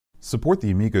Support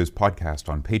the Amigos podcast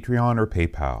on Patreon or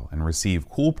PayPal and receive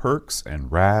cool perks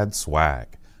and rad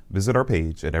swag. Visit our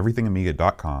page at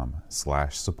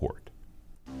everythingamiga.com/support.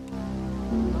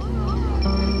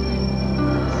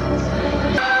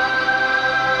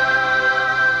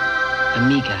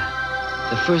 Amiga,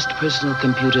 the first personal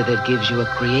computer that gives you a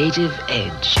creative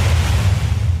edge.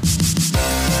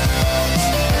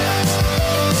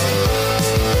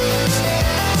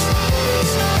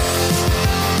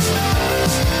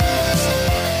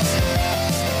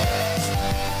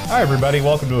 Hi, everybody.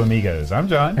 Welcome to Amigos. I'm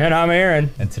John. And I'm Aaron.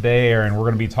 And today, Aaron, we're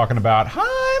going to be talking about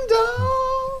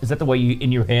Heimdall. Is that the way you,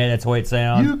 in your head, that's the way it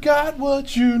sounds? You got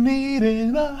what you need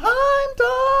in a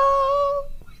Heimdall.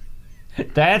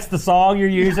 That's the song you're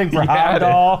using for Yeah,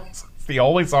 Heimdall? It's the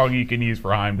only song you can use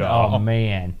for Heimdall. Oh,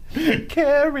 man.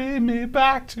 Carry me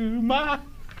back to my...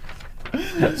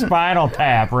 Spinal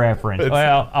Tap reference.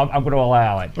 Well, I'm going to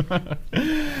allow it.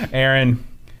 Aaron,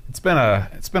 it's been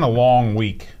a long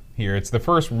week here. It's the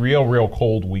first real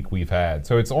cold week we've had.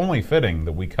 So it's only fitting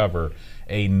that we cover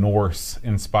a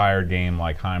Norse-inspired game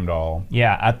like Heimdall.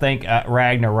 Yeah, I think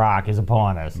Ragnarok is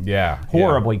upon us. Yeah.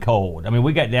 Horribly cold. I mean,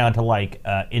 we got down to like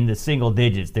in the single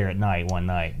digits there at night one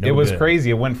night. It was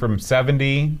crazy. It went from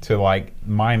 70 to like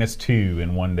 -2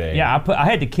 in one day. Yeah, I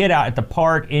had the kid out at the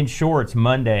park in shorts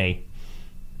Monday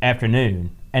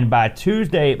afternoon, and by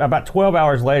Tuesday, about 12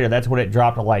 hours later, that's when it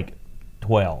dropped to like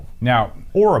 12. Now,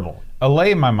 Horrible.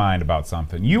 allay my mind about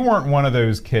something. You weren't one of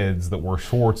those kids that wore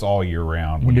shorts all year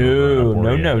round. When you were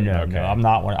growing up, were you? No. I'm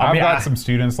not one. I've got some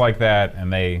students like that,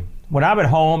 and they... When I'm at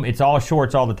home, it's all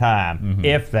shorts all the time,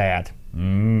 if that.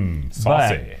 Saucy.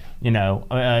 But, you know,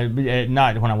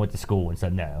 not when I went to school and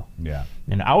said no. Yeah.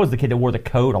 And I was the kid that wore the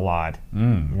coat a lot. You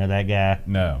know that guy?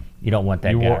 No. You don't want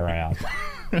that guy around.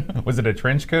 Was it a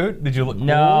trench coat? Did you look cool?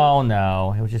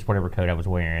 No. It was just whatever coat I was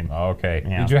wearing. Okay.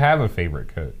 Yeah. Did you have a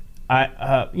favorite coat?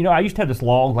 I used to have this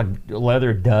long, like,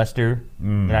 leather duster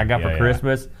that I got for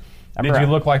Christmas. Did you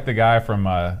look like the guy from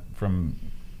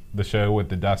the show with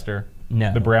the duster?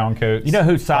 No. The brown coats? You know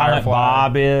who Silent Firefly?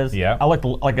 Bob is? Yeah. I looked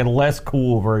like a less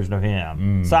cool version of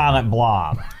him. Silent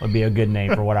Blob would be a good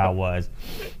name for what I was.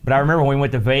 But I remember when we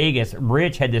went to Vegas,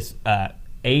 Rich had this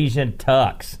Asian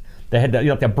tux. They had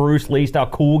the Bruce Lee style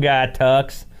cool guy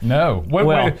tux. No.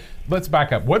 Wait, let's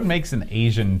back up. What makes an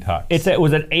Asian tux? It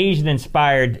was an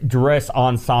Asian-inspired dress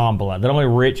ensemble that only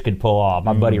Rich could pull off.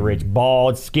 My buddy Rich,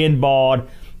 skin bald,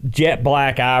 jet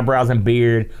black eyebrows and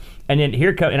beard. And then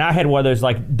and I had one of those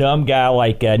like dumb guy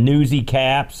like newsy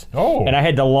caps. Oh. And I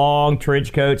had the long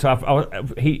trench coat. So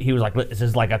he was like, "This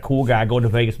is like a cool guy going to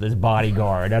Vegas with his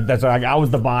bodyguard." That's like, I was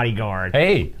the bodyguard.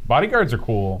 Hey, bodyguards are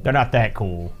cool. They're not that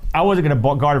cool. I wasn't going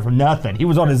to guard him from nothing. He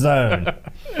was on his own.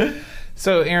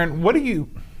 So, Aaron, what do you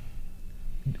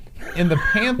in the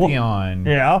pantheon?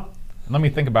 Yeah. Let me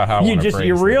think about how I want to phrase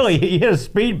You this.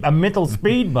 hit a mental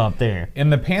speed bump there. In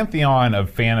the pantheon of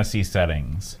fantasy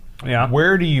settings. Yeah.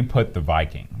 Where do you put the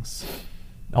Vikings?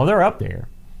 Oh, they're up there.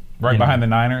 Right behind the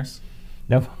Niners?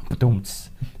 No,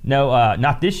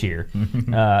 not this year.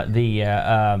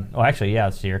 Actually, yeah,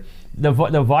 this year. The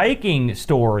Viking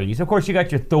stories. Of course, you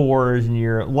got your Thors and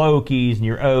your Lokis and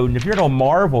your Odin. If you're no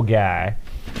Marvel guy,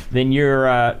 then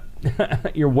you're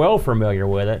you're well familiar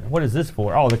with it. What is this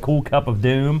for? Oh, the cool Cup of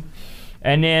Doom,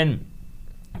 and then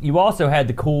you also had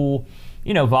the cool,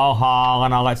 Valhalla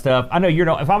and all that stuff. I know you're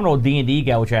not. If I'm an old D&D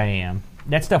guy, which I am,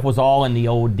 that stuff was all in the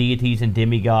old Deities and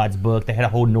Demigods book. They had a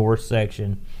whole Norse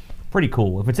section. Pretty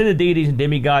cool. If it's in the Deities and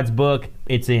Demigods book,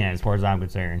 it's in, as far as I'm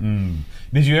concerned.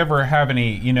 Did you ever have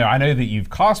any? I know that you've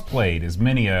cosplayed as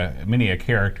many a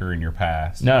character in your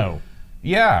past. No.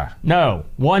 Yeah. No.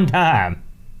 One time.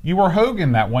 You were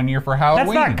Hogan that one year for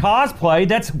Halloween. That's not cosplay.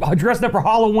 That's dressing up for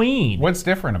Halloween. What's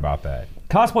different about that?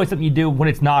 Cosplay is something you do when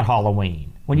it's not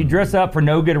Halloween. When you dress up for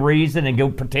no good reason and go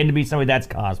pretend to be somebody, that's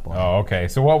cosplay. Oh, okay.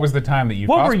 So what was the time that you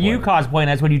What cosplayed? were you cosplaying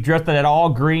as when you dressed in that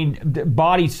all-green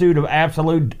bodysuit of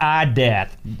absolute eye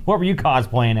death? What were you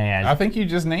cosplaying as? I think you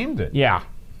just named it. Yeah,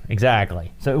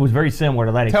 exactly. So it was very similar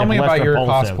to that. Tell me except about less your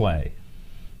repulsive. cosplay.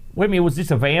 Wait a minute, it was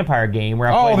just a vampire game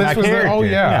where I played my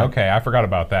character. Okay, I forgot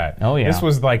about that. Oh, yeah. This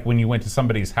was like when you went to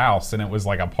somebody's house and it was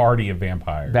like a party of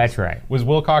vampires. That's right. Was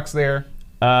Wilcox there?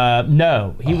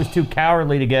 No, he was too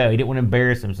cowardly to go. He didn't want to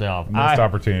embarrass himself. Missed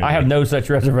opportunity. I have no such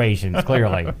reservations,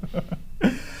 clearly.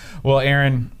 Well,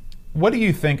 Aaron, what do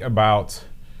you think about,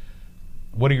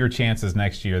 what are your chances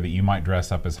next year that you might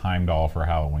dress up as Heimdall for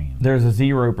Halloween? There's a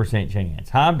 0%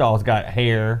 chance. Heimdall's got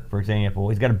hair, for example.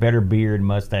 He's got a better beard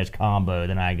mustache combo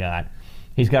than I got.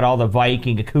 He's got all the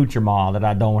Viking accoutrement that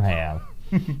I don't have.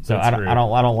 So That's true. I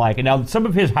don't like it. Now some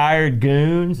of his hired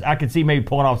goons, I could see maybe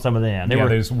pulling off some of them. They Yeah, were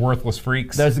those worthless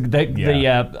freaks.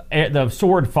 the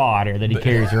sword fodder that he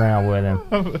carries around with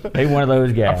him. They one of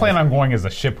those guys. I plan on going as a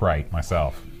shipwright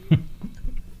myself.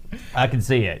 I can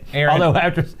see it. Aaron- Although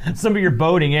after some of your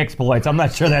boating exploits, I'm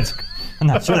not sure that's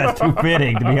too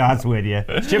fitting, to be honest with you.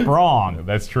 Ship wrong.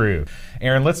 That's true.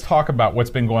 Aaron, let's talk about what's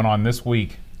been going on this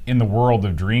week in the world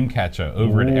of Dreamcatcher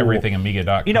over at Ooh.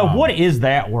 everythingamiga.com. You know, what is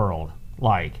that world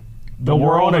like? The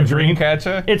world of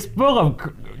Dreamcatcher? It's full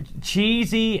of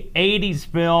cheesy 80s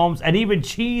films and even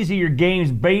cheesier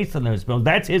games based on those films.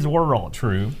 That's his world.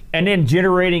 True. And then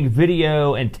generating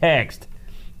video and text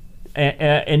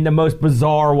in the most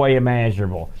bizarre way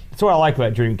imaginable. That's what I like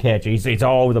about Dreamcatcher. He's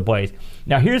all over the place.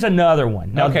 Now, here's another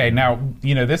one. Now, Okay, now,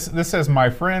 you know, this says my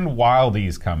friend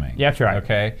Wildy's coming. That's right.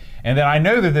 Okay? And then I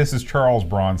know that this is Charles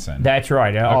Bronson. That's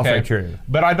right. Also Okay? true.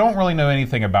 But I don't really know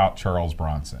anything about Charles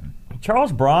Bronson.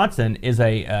 Charles Bronson is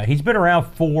he's been around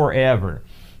forever.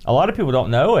 A lot of people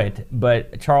don't know it,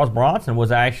 but Charles Bronson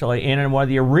was actually in one of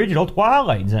the original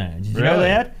Twilight Zones. Did you know Really?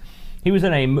 that? He was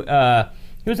in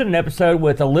an episode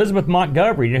with Elizabeth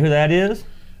Montgomery. You know who that is?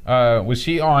 Was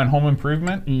she on Home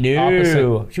Improvement? No,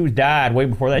 Opposite- she was died way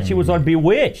before that. She was on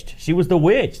Bewitched. She was the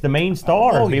witch, the main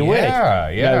star Oh, of Bewitched. yeah,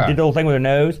 You know, yeah. did the little thing with her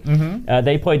nose. Mm-hmm.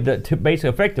 They played basically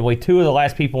effectively two of the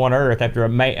last people on Earth after a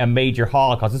major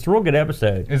Holocaust. It's a real good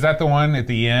episode. Is that the one at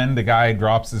the end? The guy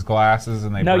drops his glasses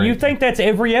and they No, break? you think that's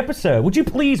every episode? Would you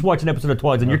please watch an episode of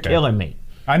Twilight Zone? You're Okay. killing me.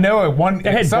 I know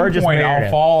They had at some Burgess point Meredith.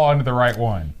 I'll fall onto the right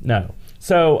one. No.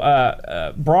 So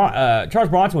Charles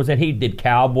Bronson was he did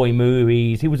cowboy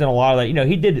movies. He was in a lot of that. You know,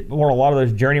 he did what a lot of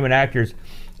those journeyman actors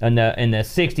in the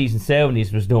 60s and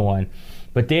 70s was doing.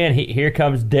 But then here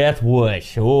comes Death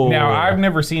Wish. Ooh. Now, I've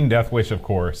never seen Death Wish, of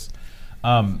course.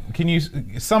 Can you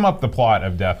sum up the plot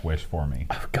of Death Wish for me?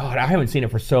 God, I haven't seen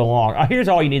it for so long. Here's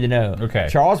all you need to know. Okay.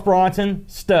 Charles Bronson,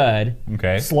 stud.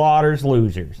 Okay. Slaughters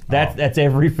losers. That's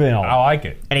every film. I like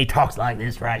it. And he talks like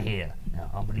this right here. No,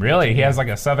 I'm gonna get Really? you. He has like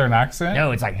a southern accent?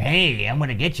 No, it's like, hey, I'm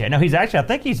gonna get you. No, he's actually, I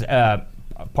think he's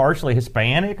partially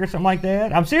Hispanic or something like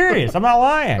that. I'm serious. I'm not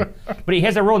lying. But he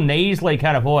has a real nasally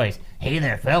kind of voice. Hey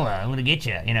there, fella, I'm gonna get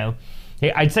you. You know,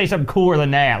 I'd say something cooler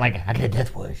than that. Like, I get a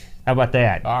Death Wish. How about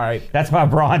that? All right. That's my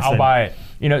Bronson. I'll buy it.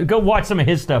 You know, go watch some of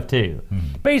his stuff too.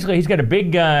 Basically, he's got a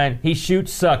big gun. He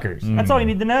shoots suckers. That's all you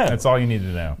need to know. That's all you need to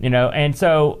know. You know, and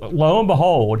so lo and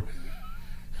behold,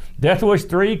 Death Wish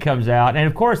 3 comes out, and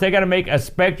of course they got to make a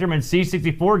Spectrum and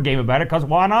C64 game about it, because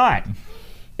why not?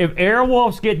 If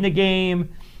Airwolf's getting the game,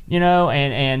 you know,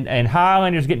 and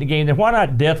Highlander's getting the game, then why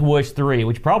not Death Wish 3,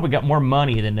 which probably got more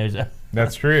money than those,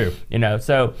 That's true. you know.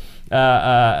 So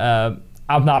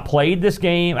I've not played this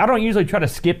game. I don't usually try to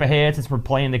skip ahead since we're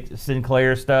playing the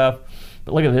Sinclair stuff.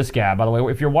 But look at this guy, by the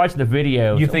way. If you're watching the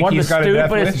video, You think one of he's the got a Death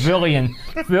stupidest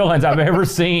Wish? villains I've ever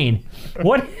seen.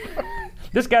 What?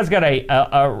 This guy's got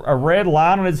a red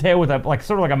line on his head with a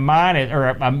sort of like a minus or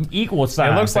a equal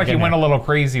sign. It looks like he sticking went a out. little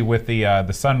crazy with the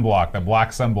sunblock, the black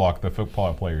sunblock the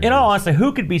football players In all use. honesty,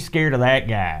 who could be scared of that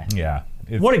guy? Yeah.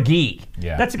 It's- What a geek.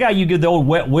 Yeah. That's the guy you give the old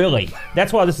wet willy.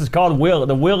 That's why this is called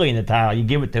the willy in the title. You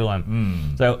give it to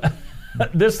him. So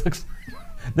this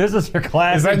is your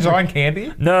classic. Is that John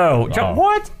Candy? No. Oh.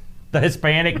 What? The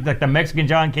Hispanic, like the Mexican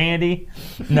John Candy?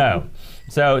 No.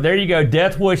 So there you go,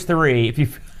 Death Wish 3.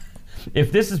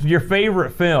 If this is your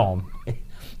favorite film,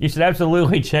 you should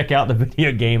absolutely check out the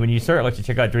video game, and you certainly should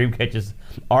check out Dreamcatcher's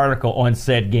article on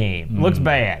said game. Looks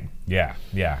bad. Yeah,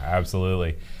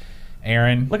 absolutely.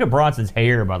 Aaron, Look at Bronson's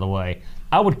hair, by the way.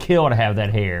 I would kill to have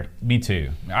that hair. me too.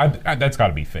 That's got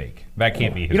to be fake. That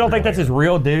can't be his You don't real think that's hair. his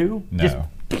real do? No.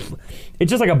 It's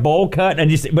just like a bowl cut,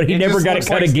 but he never just got it looks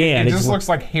cut like- again. It just looks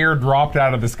like hair dropped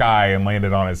out of the sky and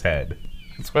landed on his head.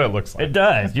 That's what it looks like. It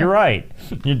does. You're right.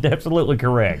 You're absolutely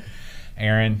correct.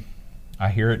 Aaron, I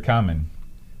hear it coming.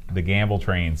 The gamble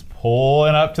train's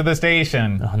pulling up to the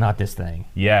station. Oh, not this thing.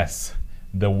 Yes,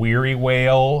 the weary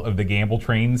wail of the gamble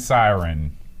train's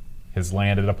siren has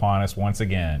landed upon us once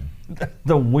again.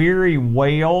 The weary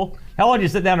whale. How long did you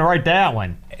sit down to write that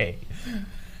one? Hey,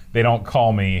 they don't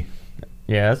call me.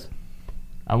 Yes.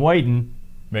 I'm waiting.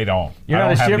 They don't. You're I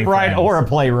not a don't have any shipwright friends. or a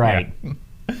playwright. Yeah.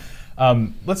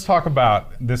 Let's talk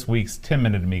about this week's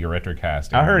 10-minute Amiga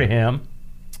Retrocast. I heard of him.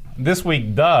 This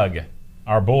week, Doug,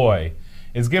 our boy,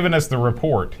 is giving us the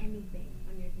report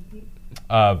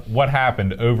of what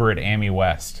happened over at AMI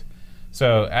West.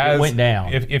 So, as went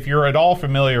down. If you're at all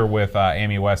familiar with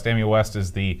AMI West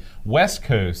is the West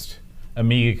Coast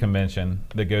Amiga convention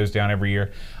that goes down every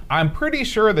year. I'm pretty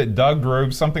sure that Doug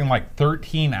drove something like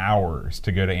 13 hours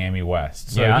to go to AMI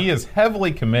West. So Yeah. he is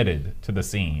heavily committed to the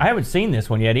scene. I haven't seen this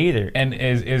one yet either. And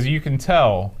as you can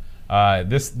tell,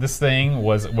 this thing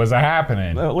was a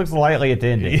happening. It looks lightly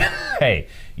attended. Hey,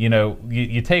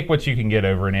 you take what you can get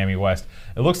over in AMI West.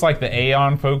 It looks like the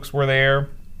Aeon folks were there.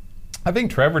 I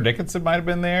think Trevor Dickinson might have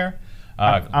been there.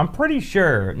 I'm pretty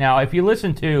sure. Now, if you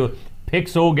listen to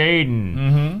Pixel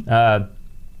Gaiden,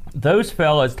 those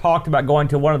fellas talked about going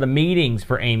to one of the meetings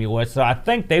for AMI West, so I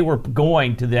think they were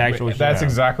going to the actual show. That's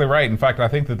exactly right. In fact, I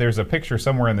think that there's a picture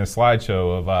somewhere in this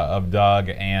slideshow of Doug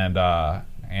and the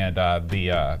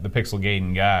Pixel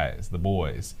Gaiden guys, the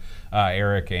boys,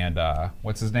 Eric and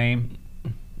what's his name?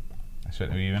 I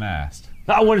shouldn't have even asked.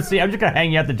 I want to see. I'm just going to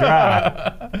hang you out to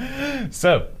dry.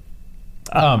 So,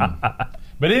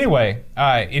 but anyway,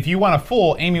 if you want a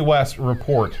full AMI West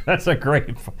report, That's a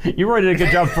great. You really did a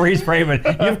good job freeze framing.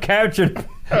 You've captured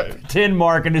Tin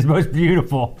Mark in his most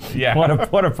beautiful. Yeah.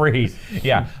 What a freeze.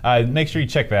 yeah, make sure you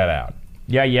check that out.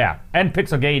 Yeah. And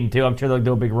Pixel Gaiden too. I'm sure they'll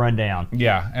do a big rundown.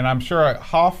 Yeah, and I'm sure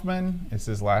Hoffman is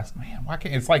his last. Man, why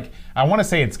can't it's like I want to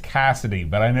say it's Cassidy,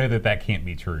 but I know that can't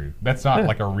be true. That's not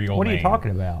like a real What are name. you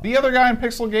talking about? The other guy in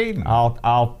Pixel Gaiden.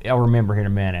 I'll remember here in a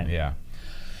minute. Yeah.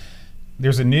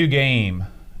 There's a new game.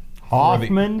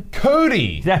 Hoffman.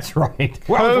 Cody. That's right.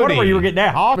 Well, I was wondering where Cody. you were getting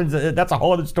that. Hoffman's. That's a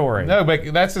whole other story. No,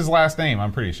 but that's his last name,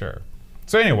 I'm pretty sure.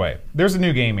 So anyway, there's a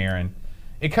new game, Aaron.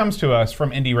 It comes to us from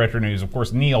Indie Retro News. Of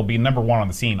course, Neil being #1 on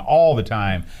the scene all the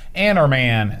time, and our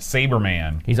man,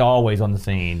 Saberman. He's always on the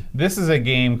scene. This is a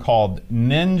game called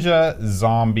Ninja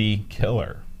Zombie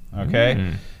Killer.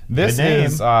 Okay? This Good name.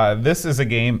 is a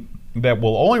game that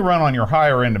will only run on your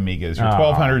higher end Amigas, your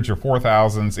 1200s, your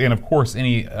 4000s, and of course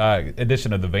any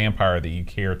edition of the Vampire that you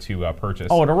care to purchase.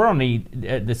 Oh, to run the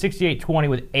 6820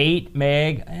 with 8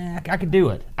 meg, I could do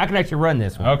it. I could actually run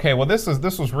this one. Okay, well this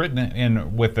was written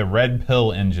in with the Red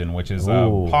Pill engine, which is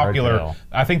Ooh, Red popular. Pill.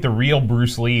 I think the real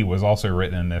Bruce Lee was also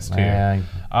written in this too.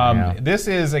 Yeah. This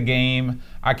is a game.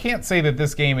 I can't say that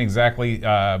this game exactly,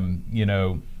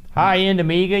 High-end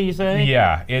Amiga, you say?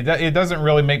 Yeah, it doesn't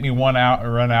really make me run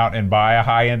out and buy a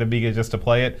high-end Amiga just to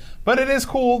play it, but it is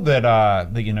cool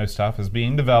that stuff is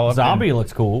being developed. Zombie and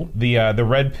looks cool. the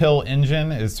Red Pill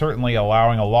engine is certainly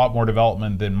allowing a lot more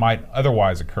development than might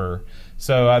otherwise occur.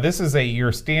 So this is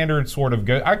your standard sort of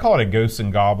I call it a Ghosts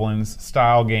and Goblins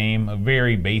style game, a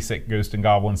very basic Ghosts and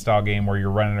Goblins style game where you're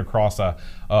running across a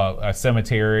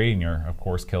cemetery and you're of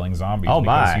course killing zombies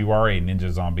because you are a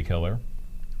ninja zombie killer.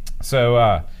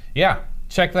 So. Yeah,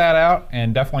 check that out,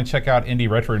 and definitely check out Indie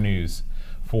Retro News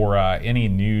for any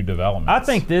new developments. I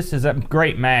think this is a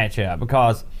great matchup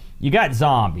because you got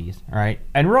zombies, right?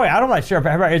 And Roy, I'm not sure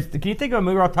if can you think of a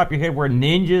movie off the top of your head where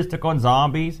ninjas took on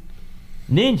zombies?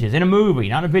 Ninjas in a movie,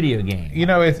 not a video game.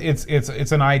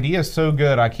 It's an idea so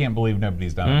good I can't believe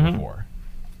nobody's done it before.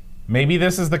 Maybe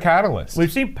this is the catalyst. We've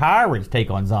seen pirates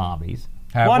take on zombies.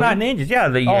 Have Why we? not ninjas? Yeah,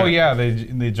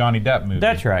 the Johnny Depp movie.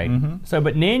 That's right. So,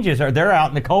 but ninjas they're out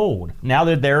in the cold now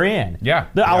that they're in. Yeah,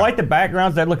 I yeah. like the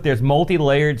backgrounds. That look, there's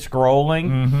multi-layered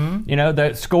scrolling.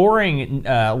 The scoring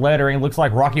lettering looks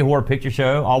like Rocky Horror Picture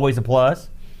Show. Always a plus.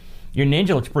 Your ninja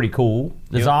looks pretty cool.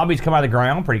 The zombies come out of the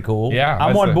ground, pretty cool. Yeah,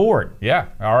 I'm on board. Yeah,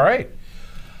 all right.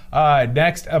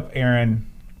 Next up, Aaron.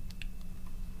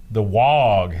 The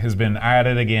WOG has been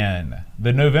added again.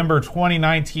 The November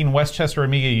 2019 Westchester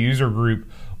Amiga user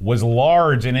group was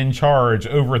large and in charge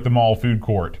over at the mall food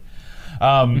court.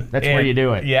 That's where you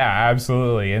do it. Yeah,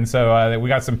 absolutely. And so we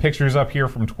got some pictures up here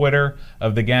from Twitter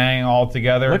of the gang all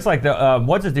together. Looks like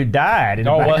what's this dude died. In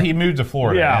the well, back. he moved to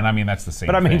Florida, Yeah. and I mean that's the same.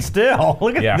 But I mean, thing. still,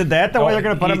 look at Yeah. that. The way they're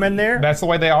going to put him in there That's the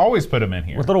way they always put him in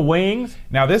here. with little wings.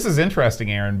 Now, this is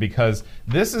interesting, Aaron, because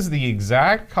this is the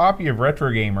exact copy of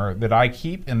Retro Gamer that I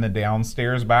keep in the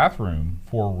downstairs bathroom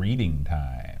for reading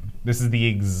time. This is the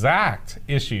exact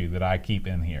issue that I keep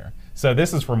in here. So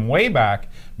this is from way back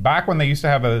when they used to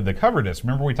have the cover disc.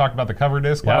 Remember we talked about the cover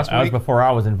disc last That was week? before I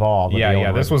was involved. with the Yeah.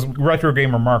 old This was Retro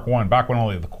Gamer Mark 1, back when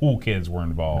only the cool kids were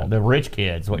involved. the rich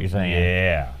kids. What you're saying?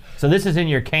 Yeah. So this is in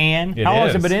your can. How long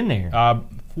has it been in there?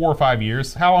 4 or 5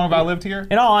 years. How long have I lived here?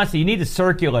 In all honesty, you need to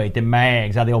circulate the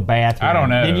mags out of the old bathroom. I don't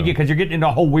know. Then because you're getting into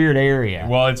a whole weird area.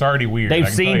 Well, it's already weird. I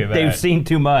can tell you that. They've seen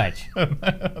too much.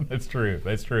 That's true.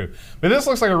 But this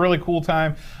looks like a really cool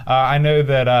time. I know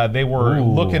that they were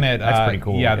looking at. That's pretty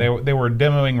cool. Yeah, they were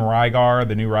demoing Rygar,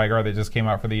 the new Rygar that just came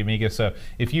out for the Amiga. So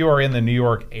if you are in the New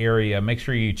York area, make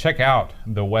sure you check out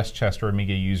the Westchester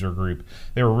Amiga user group.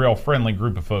 They're a real friendly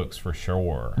group of folks for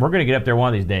sure. We're going to get up there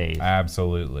one of these days.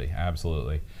 Absolutely.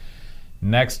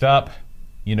 Next up,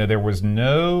 there was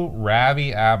no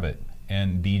Ravi Abbott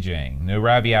and DJing. No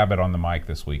Ravi Abbott on the mic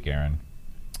this week, Aaron.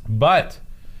 But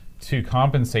to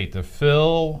compensate, to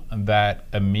fill that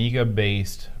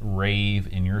Amiga-based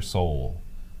rave in your soul,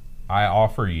 I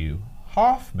offer you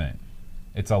Hoffman.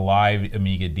 It's a live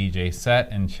Amiga DJ set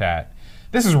and chat.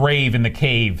 This is Rave in the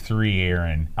Cave 3,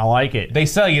 Aaron. I like it. They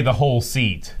sell you the whole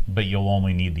seat, but you'll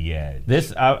only need the edge.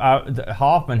 This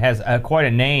Hoffman has quite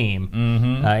a name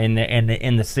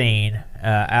in the scene.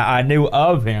 I knew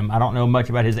of him. I don't know much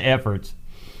about his efforts.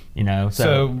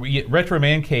 So Retro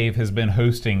Man Cave has been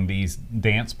hosting these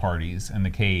dance parties in the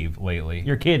cave lately.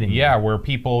 You're kidding. Yeah, where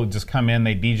people just come in,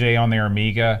 they DJ on their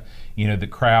Amiga. The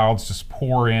crowds just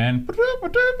pour in.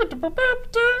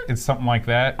 It's something like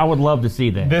that. I would love to see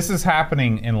that. This is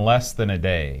happening in less than a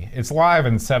day. It's live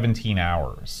in 17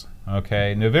 hours.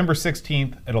 Okay, November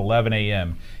 16th at 11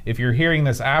 a.m. If you're hearing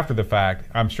this after the fact,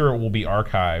 I'm sure it will be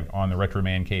archived on the Retro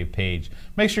Man Cave page.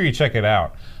 Make sure you check it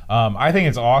out. I think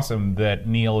it's awesome that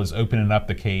Neil is opening up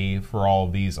the cave for all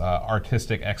of these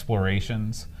artistic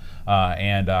explorations,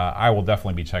 and I will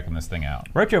definitely be checking this thing out.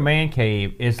 Retro Man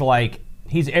Cave is like,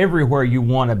 he's everywhere you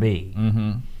want to be.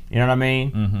 Mm-hmm. You know what I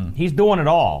mean? Mm-hmm. He's doing it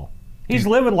all. He's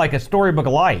living like a storybook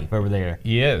of life over there.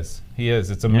 He is.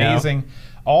 It's amazing.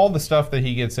 All the stuff that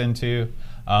he gets into,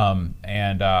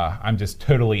 and I'm just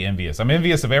totally envious. I'm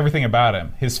envious of everything about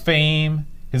him. His fame,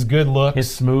 his good looks,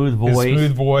 his smooth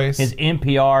voice, his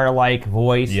NPR-like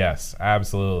voice. Yes,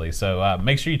 absolutely. So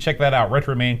make sure you check that out,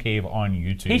 Retro Man Cave on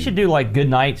YouTube. He should do like good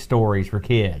night stories for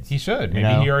kids. He should.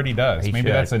 Maybe he already does. Maybe should.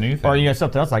 That's a new thing. Or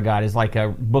something else I got is like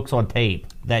books on tape,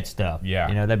 that stuff.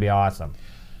 Yeah. That'd be awesome.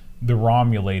 The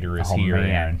Romulator is here, man.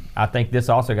 Aaron. I think this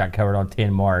also got covered on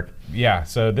Tin Mark. Yeah,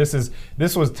 so this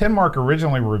was Tin Mark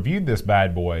originally reviewed this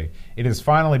bad boy. It has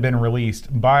finally been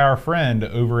released by our friend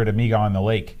over at Amiga on the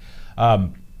Lake.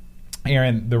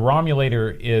 Aaron, the Romulator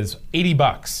is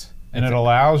 $80, and it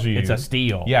allows you. It's a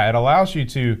steal. Yeah, it allows you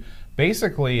to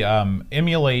basically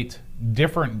emulate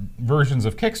different versions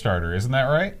of Kickstarter. Isn't that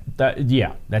right?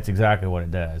 Yeah, that's exactly what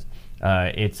it does.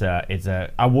 It's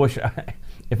a. I wish.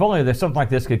 If only there's something like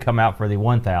this could come out for the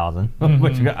 1000,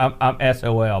 which I'm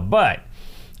SOL. But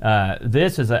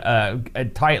this is a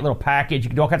tight little package. You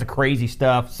can do all kinds of crazy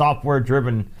stuff,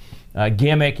 software-driven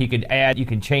gimmick. You can add, you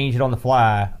can change it on the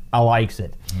fly. I likes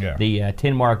it. Yeah. The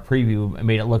Tin Mark preview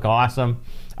made it look awesome.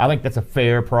 I think that's a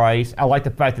fair price. I like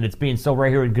the fact that it's being sold right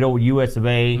here in good old US of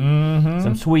A.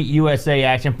 Some sweet USA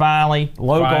action, finally,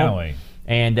 local. Finally.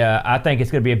 And I think it's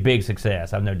going to be a big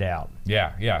success, I have no doubt.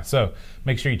 Yeah. So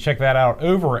make sure you check that out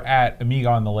over at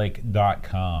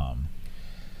AmigaOnTheLake.com.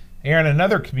 Aaron,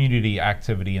 another community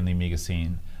activity in the Amiga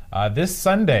scene. This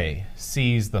Sunday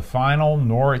sees the final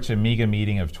Norwich Amiga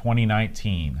meeting of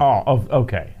 2019. Oh,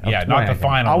 okay. Yeah, not the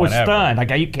final I was one ever. stunned.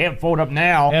 Like, you can't fold up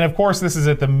now. And of course, this is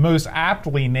at the most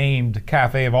aptly named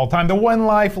cafe of all time, the One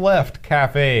Life Left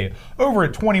Cafe, over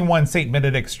at 21 St.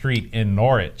 Benedict Street in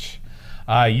Norwich.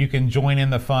 You can join in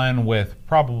the fun with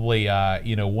probably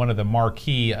one of the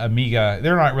marquee Amiga.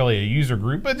 They're not really a user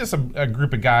group, but just a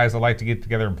group of guys that like to get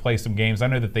together and play some games. I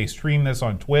know that they stream this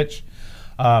on Twitch.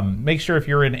 Make sure if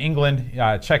you're in England,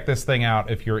 check this thing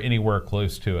out if you're anywhere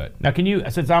close to it. Now, can you,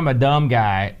 since I'm a dumb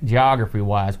guy,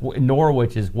 geography-wise,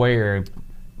 Norwich is where?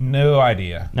 No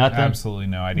idea. Nothing? Absolutely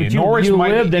no idea. But Norwich you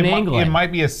might lived be, in it England. It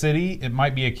might be a city. It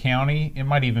might be a county. It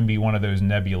might even be one of those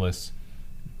nebulous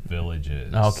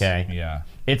villages. Okay. Yeah.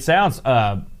 It sounds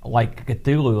like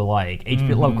Cthulhu-like, H.P.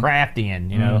 Lovecraftian.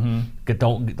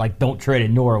 Don't tread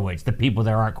in Norwich. The people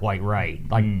there aren't quite right.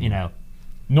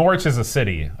 Norwich is a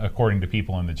city, according to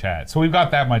people in the chat. So we've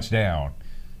got that much down.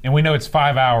 And we know it's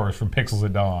 5 hours from Pixels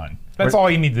at Dawn. That's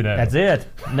all you need to know. That's it.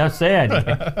 Enough said.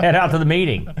 Head out to the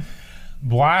meeting.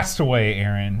 Blast Away,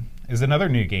 Aaron, is another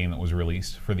new game that was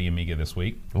released for the Amiga this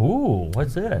week. Ooh,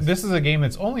 what's this? This is a game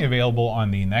that's only available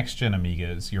on the next-gen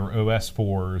Amigas, your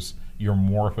OS4s, your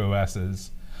Morph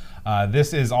OSs.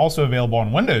 This is also available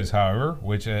on Windows, however,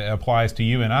 which applies to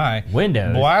you and I.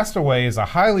 Windows? Blast Away is a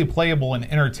highly playable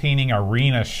and entertaining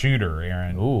arena shooter,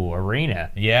 Aaron. Ooh,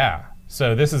 arena. Yeah.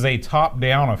 So this is a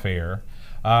top-down affair,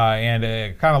 and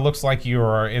it kind of looks like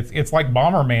it's like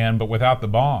Bomberman, but without the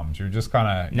bombs. You're just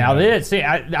kind of... Now this, see,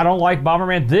 I don't like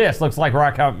Bomberman. This looks like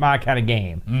my kind of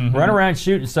game. Run around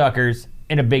shooting suckers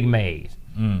in a big maze.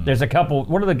 There's a couple,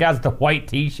 one of the guys with the white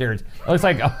t-shirts, it looks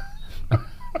like...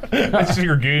 This is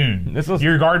your goon.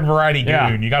 Your garden variety goon.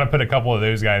 Yeah. You got to put a couple of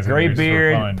those guys in Gray there just for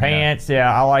beard, fun. pants, yeah,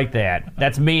 I like that.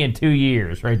 That's me in 2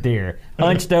 years right there.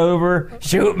 Hunched over,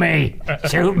 shoot me,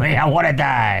 I want to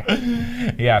die.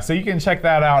 Yeah, so you can check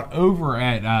that out over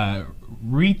at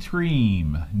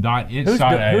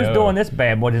retream.itch.io. Who's doing this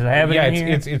bad boy? Does it have it in here?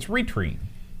 It's Retream.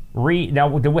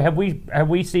 Now, have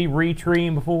we seen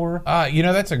Retream before?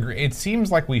 That's it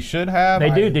seems like we should have. They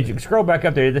do. Did you scroll back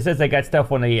up there? It says they got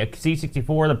stuff on the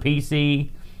C64, the PC.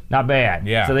 Not bad.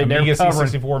 Yeah, so they're Amiga covering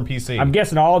C64 and PC. I'm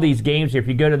guessing all these games here. If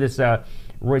you go to this,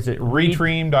 where is it?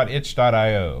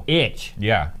 Retream.itch.io. Itch.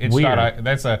 Yeah,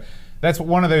 itch.io. That's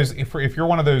one of those. If you're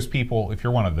one of those people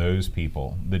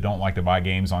that don't like to buy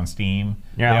games on Steam,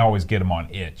 they always get them on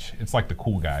Itch. It's like the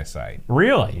cool guy site.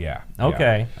 Really? Yeah.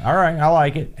 Okay. Yeah. All right. I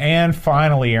like it. And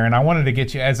finally, Aaron, I wanted to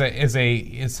get you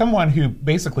as someone who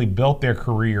basically built their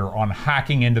career on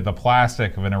hacking into the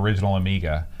plastic of an original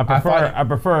Amiga. I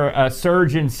prefer a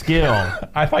surgeon skill.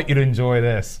 I thought you'd enjoy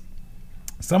this.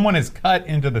 Someone has cut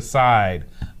into the side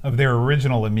of their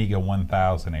original Amiga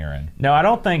 1000, Aaron. No, I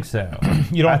don't think so.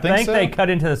 You don't think so? I think they cut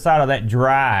into the side of that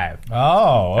drive.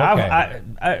 Oh, okay.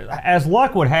 As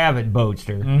luck would have it,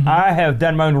 Boatster, I have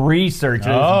done my own research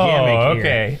on this gimmick here.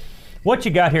 Okay. What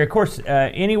you got here, of course,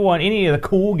 any of the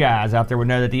cool guys out there would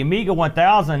know that the Amiga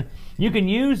 1000, you can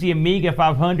use the Amiga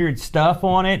 500 stuff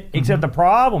on it, except the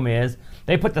problem is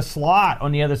they put the slot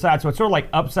on the other side, so it's sort of like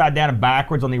upside down and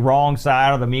backwards on the wrong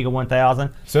side of the Amiga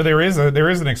 1000. So there is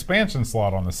an expansion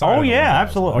slot on the side. Oh of the yeah, 1000.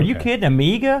 absolutely. Are you kidding?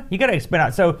 Amiga? You got to expand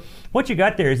out. So what you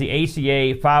got there is the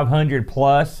ACA 500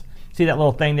 Plus. See that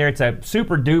little thing there? It's a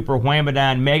super duper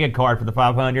Whamadyne mega card for the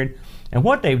 500. And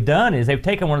what they've done is they've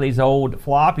taken one of these old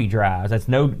floppy drives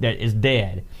that is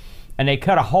dead, and they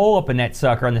cut a hole up in that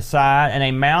sucker on the side, and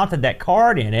they mounted that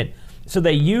card in it. So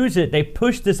they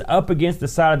push this up against the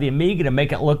side of the Amiga to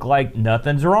make it look like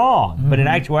nothing's wrong. But in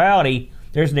actuality,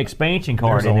 there's an expansion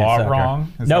card in that sucker. There's a lot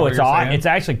wrong? No, it's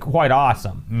actually quite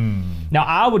awesome. Now,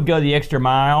 I would go the extra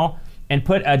mile and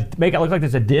make it look like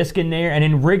there's a disc in there, and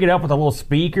then rig it up with a little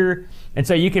speaker. And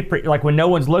so you could, like when no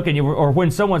one's looking, or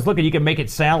when someone's looking, you can make it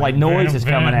sound like noise is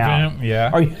coming out.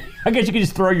 Yeah. Or I guess you could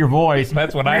just throw your voice.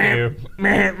 That's what I do.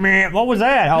 What was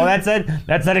that? Oh, that's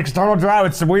that external drive.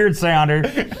 It's a weird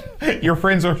sounder. Your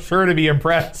friends are sure to be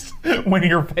impressed when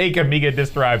your fake Amiga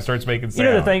disk drive starts making sound.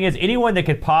 You know, the thing is, anyone that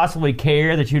could possibly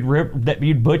care that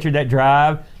you'd butchered that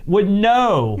drive would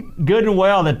know good and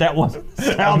well that wasn't the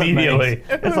sound immediately.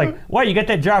 It's like, wow, you got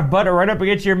that drive butted right up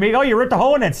against your Amiga. Oh, you ripped a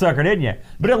hole in that sucker, didn't you?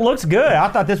 But it looks good. I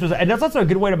thought this was, and that's also a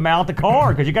good way to mount the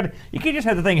car, because you can't just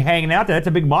have the thing hanging out there. That's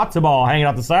a big matzo ball hanging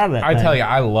out the side of that I thing. tell you,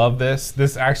 I love this.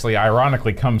 This actually,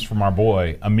 ironically, comes from our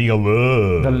boy Amiga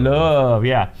Love. The love,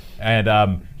 yeah.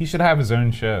 And he should have his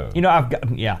own show. You know,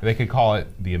 yeah. They could call it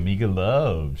the Amiga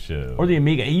Love Show. Or the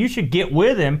Amiga. You should get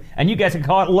with him, and you guys can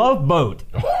call it Love Boat.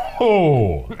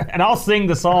 Oh. And I'll sing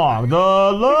the song, The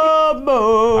Love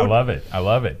Boat. I love it. I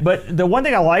love it. But the one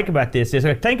thing I like about this is,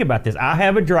 think about this. I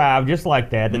have a drive just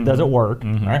like that doesn't work.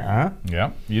 Right?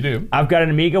 Yeah, you do. I've got an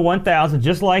Amiga 1000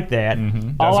 just like that.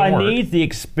 All I work. need is the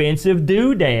expensive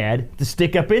doodad to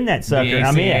stick up in that sucker. The and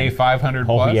I'm in. ACA 500 Oh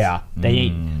Plus? yeah,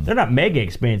 they're not mega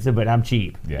expensive, but I'm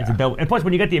cheap. Yeah. It's a dope. And plus,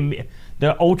 when you got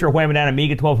the ultra Whamadyne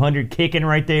Amiga 1200 kicking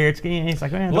right there, it's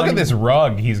like, man, Look at this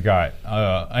rug he's got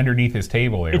underneath his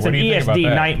table here. It's What an do you think about ESD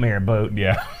that? nightmare boat.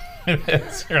 Yeah.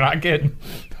 You're not kidding.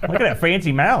 Look at that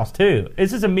fancy mouse too.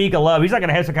 This is Amiga Love. He's not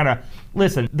gonna have some kind of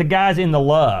listen. The guy's in the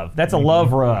love. That's a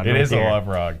love rug. It right is there. a love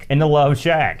rug. In the love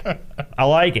shack. I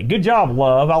like it. Good job,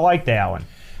 Love. I like that one.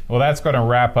 Well, that's going to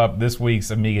wrap up this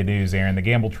week's Amiga news, Aaron. The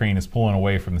Gamble train is pulling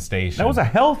away from the station. That was a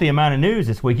healthy amount of news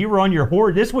this week. You were on your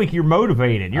horse. This week you're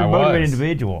motivated. You're a motivated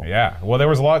individual. Yeah. Well, there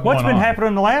was a lot going on. What's been happening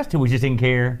in the last 2 weeks? Just didn't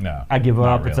care. No. I give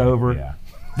not up. It's really. over. Yeah.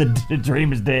 The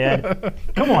dream is dead.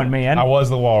 Come on, man. I was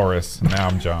the walrus. Now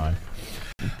I'm John.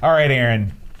 All right,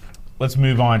 Aaron. Let's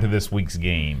move on to this week's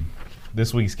game.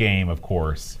 This week's game, of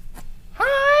course.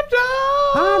 Heimdall!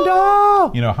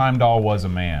 Heimdall! You know, Heimdall was a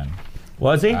man.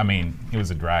 Was he? I mean, he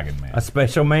was a dragon man. A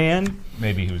special man?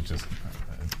 Maybe he was just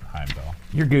Heimdall.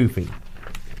 You're goofy.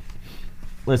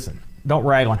 Listen, don't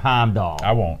rag on Heimdall.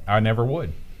 I won't. I never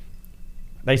would.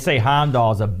 They say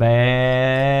Heimdall's a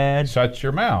bad... Shut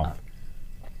your mouth.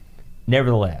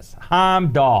 Nevertheless,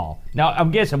 Heimdall. Now,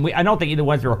 I'm guessing, I don't think either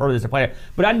one's ever heard of this or played it,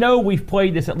 but I know we've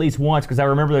played this at least once because I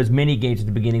remember those mini games at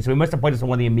the beginning, so we must have played this on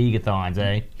one of the Amigathons,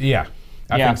 eh? Yeah,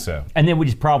 I think so. And then we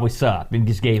just probably sucked and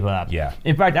just gave up. Yeah.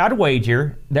 In fact, I'd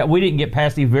wager that we didn't get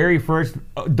past the very first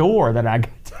door that I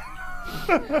got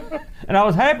to. And I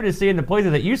was happy to see in the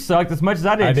playthrough that you sucked as much as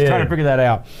I did, just trying to figure that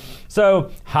out.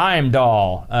 So,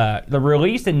 Heimdall, the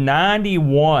release in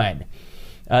 91.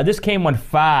 This came on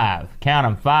 5. Count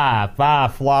them,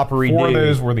 5 floppery dudes. 4 of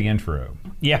those were the intro.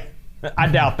 Yeah, I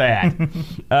doubt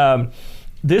that.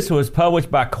 This was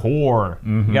published by Core.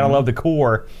 You gotta love the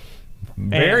Core.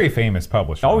 Very famous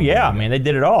publisher. Oh yeah, man, they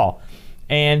did it all.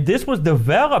 And this was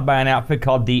developed by an outfit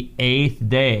called The Eighth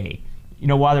Day. You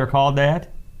know why they're called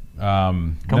that?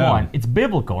 Come on, it's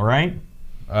biblical, right?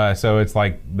 So it's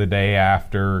like the day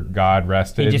after God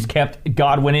rested. He just kept.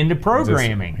 God went into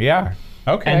programming. Yeah.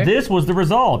 Okay. And this was the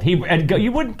result.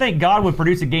 You wouldn't think God would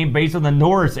produce a game based on the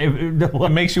Norse. It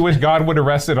makes you wish God would have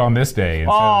rested on this day.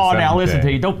 Oh, now listen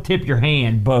to you. Don't tip your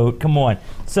hand, Boat. Come on.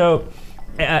 So,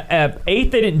 8th, they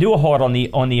didn't do a hard on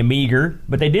the Amiga,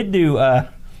 but they did do.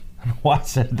 Why I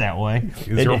said it that way?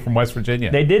 You're from West Virginia.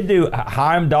 They did do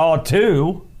Heimdall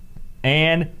 2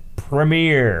 and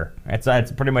Premiere.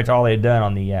 That's pretty much all they had done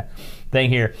on the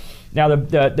thing here. Now,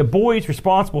 the boys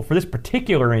responsible for this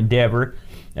particular endeavor.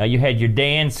 You had your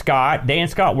Dan Scott. Dan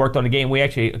Scott worked on the game. We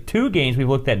actually, 2 games we've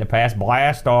looked at in the past,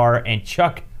 Blastar and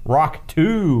Chuck Rock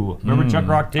 2. Remember Chuck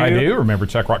Rock 2? I do remember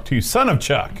Chuck Rock 2, Son of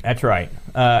Chuck. That's right.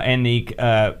 And you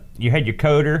had your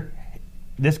coder.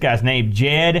 This guy's named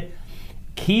Jed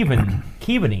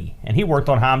Keaveney, and he worked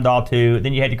on Heimdall 2.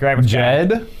 Then you had your graphics guy.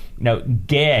 Jed? No,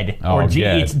 Ged.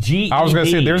 Ged. It's GED. I was going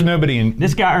to say, there's nobody in...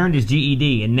 This guy earned his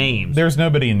GED in names. There's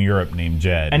nobody in Europe named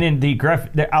Jed. And then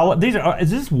is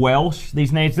this Welsh,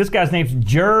 these names? This guy's name's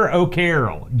Jur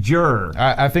O'Carroll. Jur.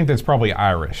 I think that's probably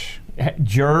Irish.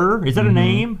 Jur? Is that a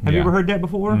name? Have you ever heard that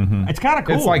before? It's kind of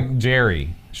cool. It's like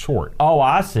Jerry, short. Oh,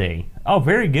 I see. Oh,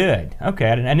 very good. Okay.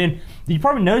 And then you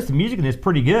probably noticed the music in this is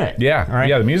pretty good. Yeah. Right?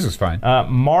 Yeah, the music's fine.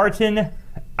 Martin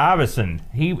Iveson.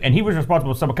 He was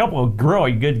responsible for a couple of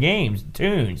really good games,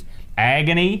 tunes.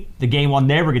 Agony, the game we'll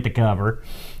never get to cover.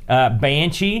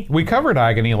 Banshee. We covered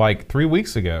Agony like 3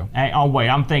 weeks ago. Oh, wait,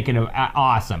 I'm thinking of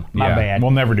Awesome. My bad.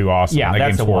 We'll never do Awesome. Yeah, that that's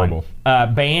game's the horrible.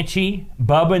 One. Banshee,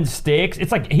 Bubba Sticks.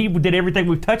 It's like he did everything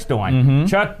we've touched on.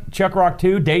 Chuck Rock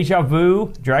 2, Deja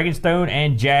Vu, Dragonstone,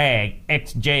 and Jag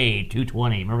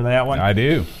XJ220. Remember that one? I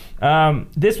do.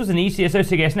 This was an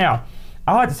ECSO Now,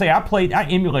 I'll have to say, I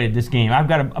emulated this game. I've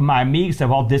got my Amiga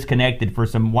stuff all disconnected for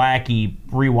some wacky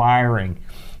rewiring.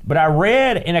 But I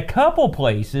read in a couple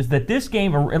places that this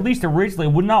game, at least originally,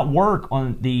 would not work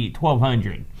on the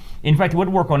 1200. In fact, it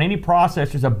wouldn't work on any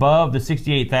processors above the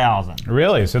 68,000.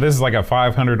 Really? So this is like a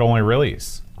 500 only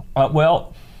release?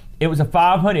 Well, it was a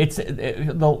 500.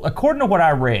 According to what I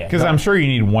read. Because I'm sure you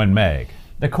need 1 meg.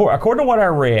 According to what I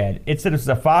read, it said it was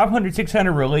a 500,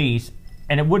 600 release,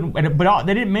 and it wouldn't. But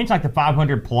they didn't mention like the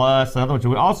 500 plus. In other words,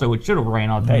 it should have ran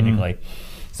on technically.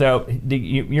 So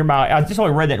I just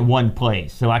only read that in one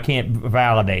place, so I can't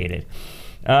validate it.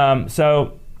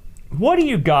 So what do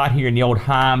you got here in the old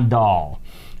Heimdall?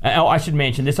 I should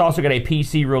mention this also got a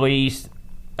PC release.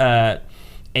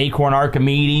 Acorn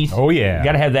Archimedes. Oh yeah,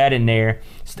 got to have that in there.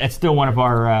 That's still one of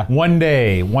our. One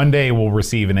day we'll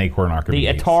receive an Acorn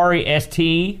Archimedes. The Atari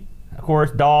ST, of course,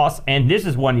 DOS, and this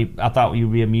is one I thought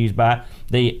you'd be amused by.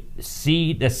 The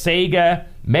Sega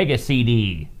Mega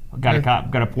CD. Got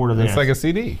a port of this. It's like a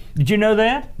CD. Did you know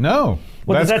that? No,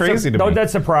 that's crazy to me. Don't that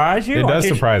surprise you? It does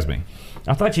surprise me.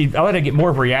 I thought I let it get more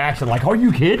of a reaction. Like, are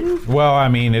you kidding? Well, I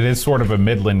mean, it is sort of a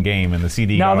Midland game, and the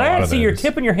CD. Now got a lot of those. You're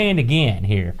tipping your hand again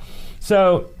here.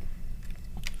 So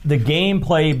the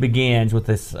gameplay begins with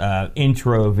this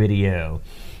intro video.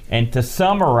 And to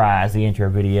summarize the intro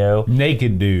video,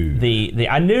 naked dude.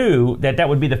 I knew that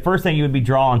would be the first thing you would be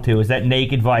drawn to, is that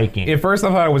naked Viking. At first, I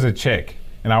thought it was a chick,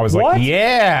 and I was like,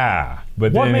 "Yeah."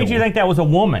 But what made you think that was a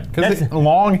woman? Because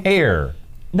long hair.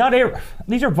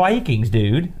 These are Vikings,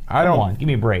 dude. Come on, give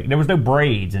me a break. There was no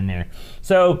braids in there.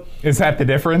 So is that the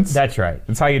difference? That's right.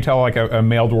 That's how you tell like a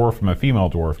male dwarf from a female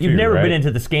dwarf. You've never been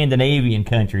into the Scandinavian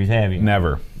countries, have you?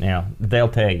 Never. Now they'll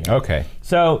tell you. Okay.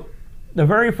 So the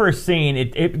very first scene,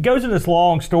 it goes into this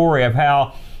long story of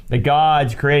how the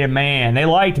gods created man. They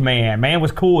liked man. Man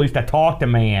was cool. He used to talk to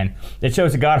man. It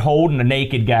shows a god holding a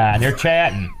naked guy. They're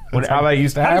chatting. That's how that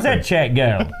used to happen. How does that chat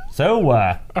go? So,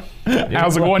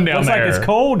 how's it going down looks there? Looks like it's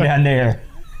cold down there.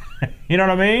 You know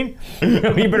what I mean?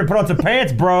 You better put on some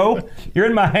pants, bro. You're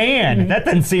in my hand. That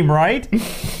doesn't seem right.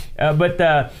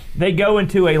 But they go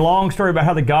into a long story about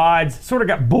how the gods sort of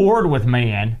got bored with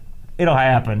man. It'll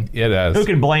happen. It does. Who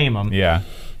can blame them? Yeah.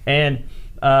 And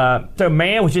so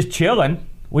man was just chilling.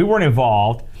 We weren't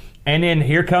involved. And then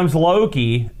here comes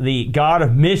Loki, the god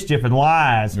of mischief and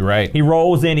lies. Right. He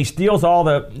rolls in. He steals all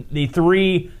the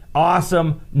 3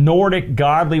 awesome Nordic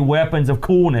godly weapons of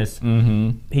coolness.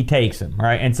 Mm-hmm. He takes them,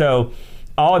 right? And so,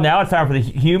 now it's time for the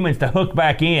humans to hook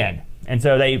back in. And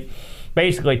so they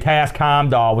basically task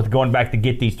Heimdall with going back to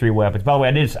get these 3 weapons. By the way,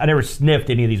 I never sniffed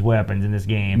any of these weapons in this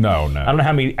game. No. I don't know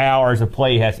how many hours of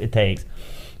play it takes.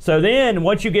 So then,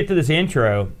 once you get to this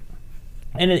intro,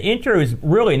 And the intro is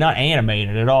really not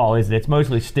animated at all, is it? It's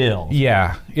mostly still.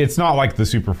 Yeah, it's not like the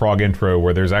Super Frog intro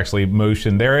where there's actually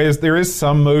motion. There is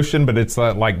some motion, but it's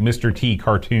like Mr. T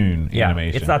cartoon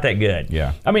animation. It's not that good.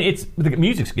 Yeah. I mean, the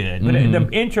music's good, but the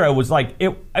intro was like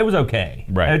it was okay.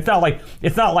 Right. And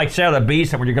it's not like Shadow of the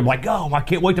Beast where you're gonna be like, oh, I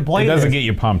can't wait to play It this. doesn't get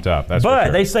you pumped up. That's But for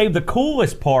sure. they saved the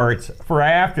coolest parts for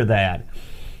after that.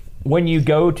 When you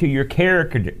go to your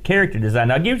character design,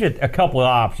 now it gives you a couple of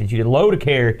options. You can load a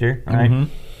character, right?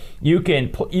 You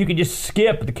can just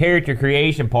skip the character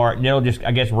creation part, and it'll just,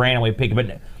 I guess, randomly pick it.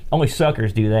 But only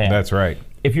suckers do that. That's right.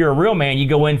 If you're a real man, you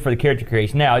go in for the character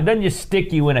creation. Now, it doesn't just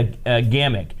stick you in a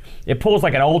gimmick. It pulls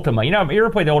like an Ultima. You know, you ever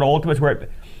played the old Ultimas where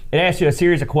it asks you a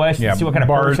series of questions to see what kind of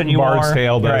person you are? Bard's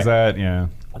Tale does that, yeah.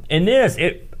 In this,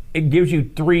 it gives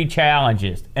you 3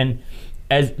 challenges, and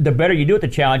as the better you do at the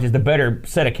challenges, the better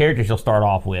set of characters you'll start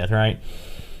off with, right?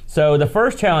 So the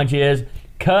first challenge is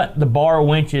cut the bar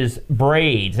winch's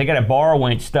braids. They got a bar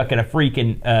winch stuck in a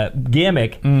freaking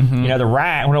gimmick. You know, the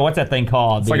rack. I don't know what's that thing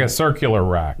called. It's like a circular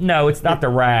rack. No, it's not the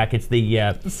rack. It's the.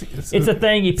 It's a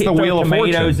thing you the Wheel throw of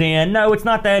tomatoes Fortune. in. No, it's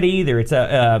not that either. It's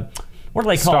a. What do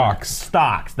they call Stocks. it?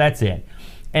 Stocks. That's it.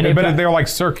 And But they're like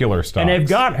circular stocks. and they've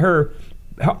got her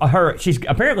she's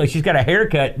got a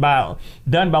haircut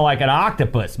done by like an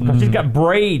octopus because she's got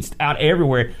braids out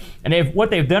everywhere. And what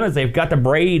they've done is they've got the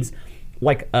braids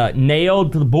like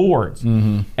nailed to the boards.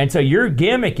 And so your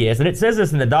gimmick is, and it says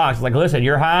this in the docs, like, listen,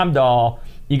 you're Heimdall.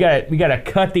 You gotta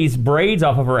cut these braids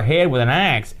off of her head with an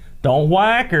axe. Don't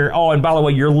whack her. Oh, and by the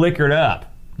way, you're liquored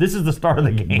up. This is the start of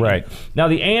the game. Right. Now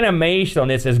the animation on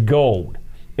this is gold.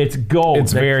 It's gold.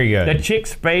 It's very good. The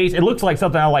chick's face, it looks like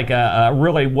something like a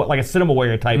really like a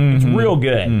Cinemaware type. It's real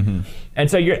good.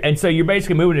 And so you're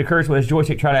basically moving to curse with this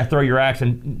joystick, trying to throw your axe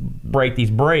and break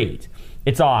these braids.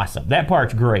 It's awesome. That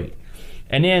part's great.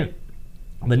 And then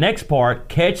the next part,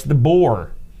 catch the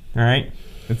boar. All right.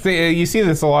 You see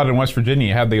this a lot in West Virginia.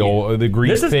 You have the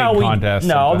grease pig contest.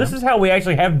 This is how we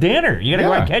actually have dinner. You got to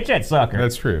go out and catch that sucker.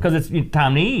 That's true. Because it's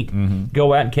time to eat.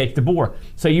 Go out and catch the boar.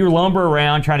 So you lumber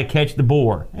around trying to catch the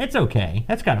boar. It's okay.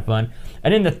 That's kind of fun.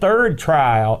 And then the third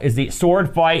trial is the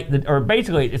sword fight, or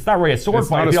basically it's not really a sword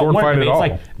fight. It's not a sword fight at all.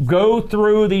 It's like go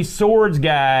through these swords,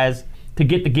 guys, to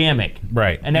get the gimmick.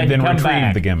 Right. And then come retrieve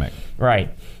back. The gimmick. Right.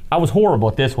 I was horrible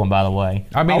at this one, by the way.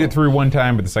 I made it through one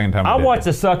time, but the second time I watched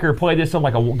a sucker play this on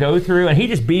like a go through, and he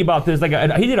just bebopped this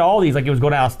he did all these like it was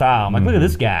going out of style. I'm like, look at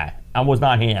this guy. I was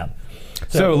not him.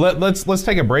 So let's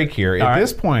take a break here. At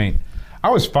this point, I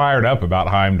was fired up about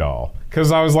Heimdall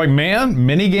because I was like, man,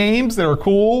 mini games that are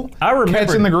cool. I remember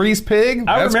catching the grease pig.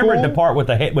 I That's remember cool. the part with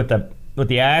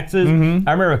the axes. I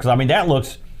remember because I mean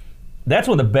that's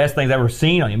one of the best things I've ever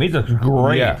seen on him. He looks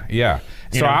great. Yeah.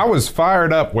 So I was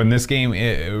fired up when this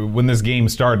game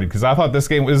started because I thought this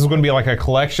was going to be like a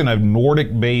collection of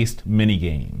Nordic-based mini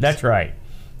games. That's right.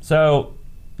 So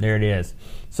there it is.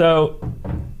 So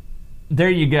there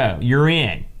you go. You're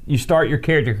in. You start your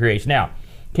character creation now.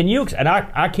 Can you? And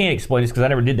I can't explain this because I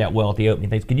never did that well at the opening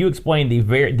things. Can you explain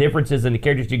the differences in the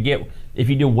characters you get if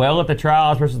you do well at the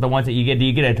trials versus the ones that you get? Do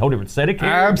you get a totally different set of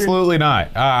characters? Absolutely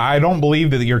not. I don't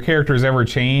believe that your characters ever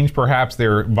change. Perhaps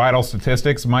their vital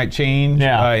statistics might change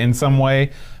in some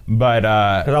way. But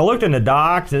because I looked in the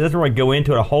docs, it doesn't really go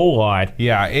into it a whole lot.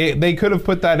 Yeah, they could have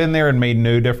put that in there and made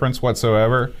no difference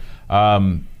whatsoever.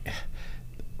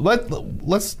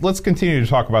 Let's continue to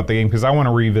talk about the game because I want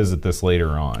to revisit this later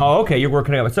on. Oh, okay, you're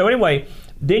working it up. So anyway,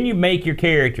 then you make your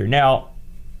character. Now,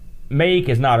 make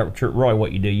is not really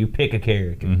what you do. You pick a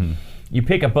character. You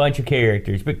pick a bunch of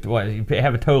characters. You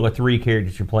have a total of 3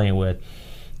 characters you're playing with,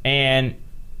 and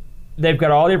they've got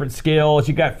all different skills.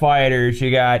 You got fighters. You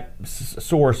got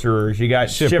sorcerers. You got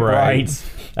shipwrights.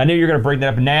 I knew you were going to bring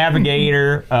that up.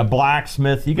 Navigator,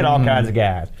 blacksmith. You get all kinds of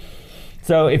guys.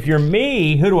 So if you're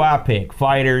me, who do I pick?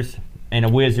 Fighters and a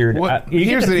wizard.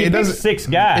 You pick 6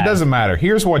 guys. It doesn't matter.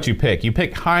 Here's what you pick. You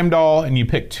pick Heimdall and you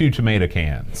pick 2 tomato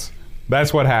cans.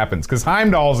 That's what happens because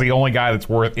Heimdall's the only guy that's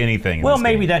worth anything. Well,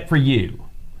 maybe that for you.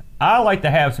 I like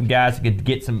to have some guys that could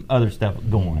get some other stuff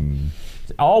going.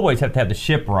 So I always have to have the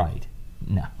shipwright.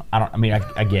 No, I don't. I mean,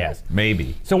 I guess.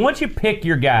 Maybe. So once you pick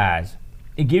your guys,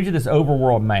 it gives you this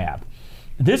overworld map.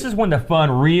 This is when the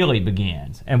fun really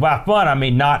begins. And by fun, I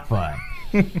mean not fun.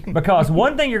 Because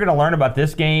one thing you're going to learn about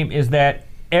this game is that,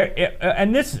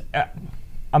 and this,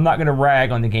 I'm not going to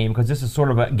rag on the game because this is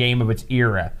sort of a game of its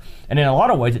era. And in a lot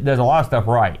of ways, it does a lot of stuff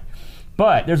right.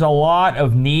 But there's a lot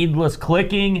of needless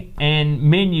clicking and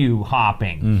menu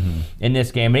hopping in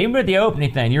this game. And even at the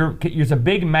opening thing, there's a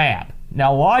big map.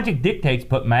 Now, logic dictates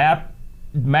put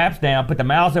maps down, put the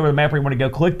mouse over the map where you want to go,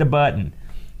 click the button.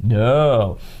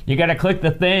 No. You got to click the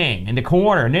thing in the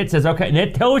corner, and it says, okay, and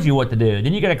it tells you what to do.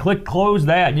 Then you got to click close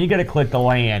that, and you got to click the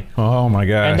land. Oh, my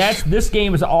gosh. And this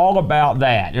game is all about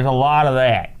that. There's a lot of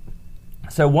that.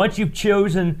 So once you've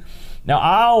chosen, now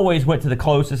I always went to the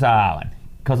closest island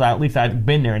because at least I'd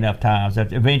been there enough times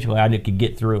that eventually I could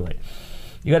get through it.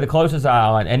 You got the closest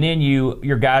island, and then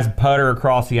your guys putter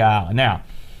across the island. Now,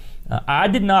 I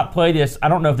did not play this. I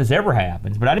don't know if this ever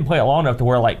happens, but I didn't play it long enough to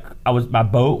where my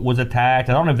boat was attacked.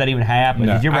 I don't know if that even happened.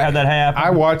 No, Did you ever have that happen?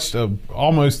 I watched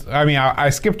I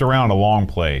skipped around a long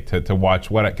play to watch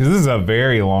because this is a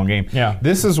very long game. Yeah.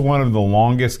 This is one of the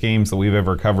longest games that we've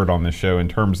ever covered on this show in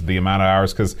terms of the amount of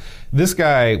hours, because this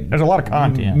guy, there's a lot of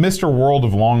content. Mr. World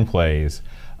of Long Plays,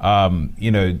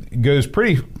 goes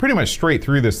pretty much straight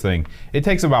through this thing. It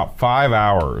takes about 5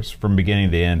 hours from beginning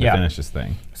to end to finish this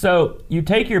thing. So you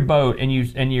take your boat and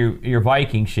your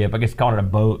Viking ship. I guess calling it a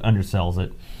boat undersells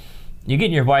it. You get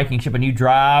in your Viking ship and you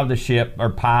drive the ship or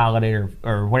pilot it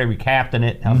or whatever, you captain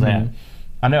it. How's that?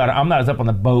 I know I'm not as up on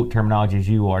the boat terminology as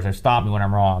you are, so stop me when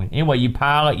I'm wrong. Anyway, you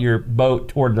pilot your boat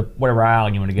toward whatever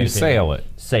island you want to go to. You sail it.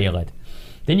 Sail it.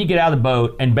 Then you get out of the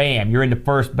boat and bam, you're in the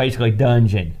first basically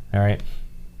dungeon. All right.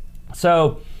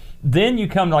 So then you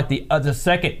come to the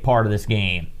second part of this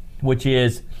game, which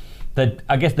is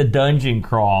the dungeon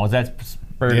crawl. Is that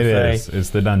fair to say? It is. It's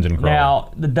the dungeon crawl.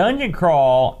 Now, the dungeon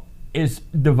crawl is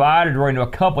divided into a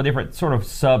couple of different sort of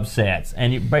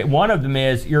subsets, but one of them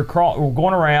is you're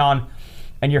going around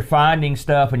and you're finding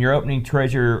stuff and you're opening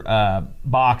treasure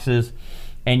boxes,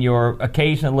 and you're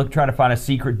occasionally trying to find a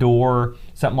secret door,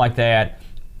 something like that.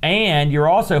 And you're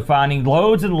also finding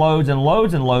loads and loads and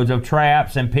loads and loads of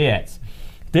traps and pits.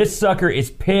 This sucker is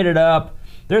pitted up.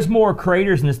 There's more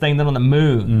craters in this thing than on the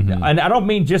moon. And I don't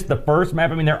mean just the first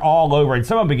map. I mean, they're all over. And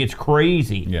some of it gets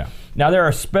crazy. Yeah. Now, there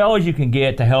are spells you can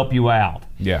get to help you out.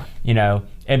 Yeah.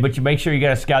 But you make sure you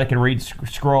got a guy that can read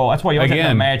scroll. That's why you always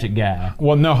have a magic guy.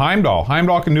 Well, no, Heimdall.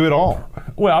 Heimdall can do it all.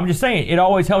 Well, I'm just saying, it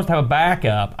always helps to have a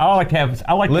backup. I like to have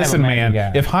a Listen, magic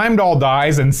man, guy. if Heimdall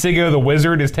dies and Siggo the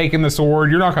Wizard is taking the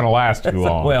sword, you're not going to last too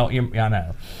long. Well, I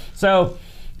know. So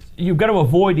you've got to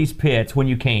avoid these pits when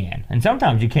you can, and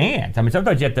sometimes you can't. I mean,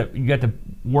 sometimes you have to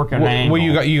work an angle. Well,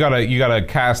 you got to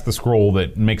cast the scroll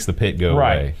that makes the pit go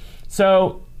away.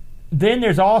 So then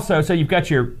there's also you've got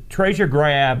your treasure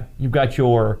grab, you've got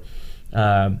your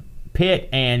pit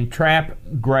and trap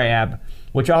grab,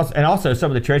 which also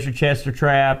some of the treasure chests are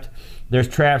trapped. There's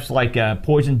traps like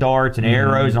poison darts and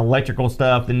arrows and electrical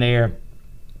stuff in there,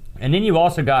 and then you've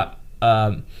also got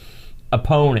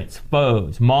opponents,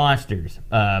 foes, monsters,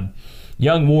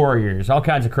 young warriors, all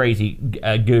kinds of crazy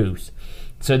goose.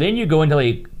 So then you go into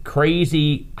a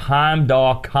crazy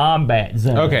Heimdall combat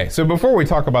zone. Okay, so before we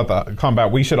talk about the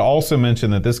combat, we should also mention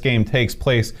that this game takes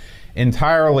place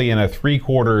entirely in a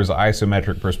 3/4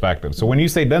 isometric perspective. So when you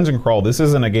say dungeon crawl, this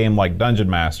isn't a game like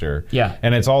Dungeon Master. Yeah.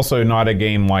 And it's also not a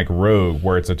game like Rogue,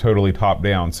 where it's a totally top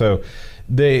down. So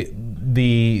the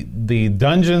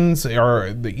dungeons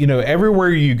are, everywhere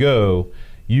you go,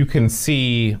 you can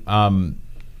see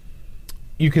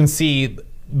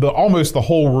almost the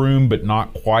whole room, but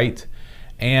not quite.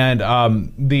 And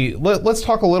let's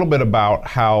talk a little bit about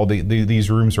how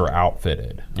these rooms are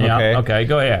outfitted. Okay? Yeah, okay,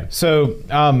 go ahead. So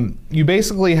you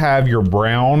basically have your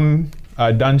brown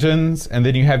dungeons, and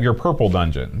then you have your purple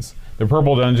dungeons. The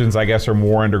purple dungeons, I guess, are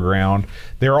more underground.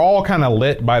 They're all kind of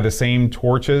lit by the same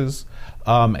torches,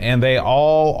 and they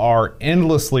all are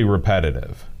endlessly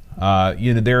repetitive.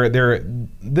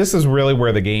 This is really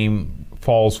where the game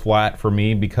falls flat for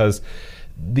me, because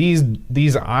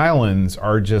these islands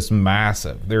are just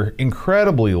massive. They're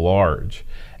incredibly large,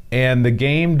 and the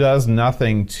game does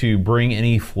nothing to bring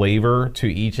any flavor to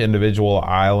each individual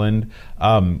island.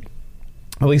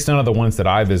 At least none of the ones that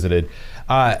I visited.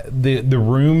 The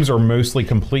rooms are mostly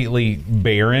completely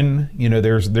barren.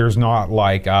 There's not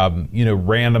like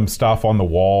random stuff on the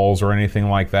walls or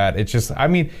anything like that. It's just,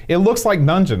 it looks like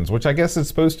dungeons, which I guess it's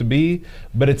supposed to be,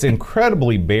 but it's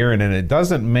incredibly barren, and it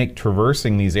doesn't make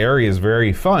traversing these areas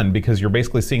very fun, because you're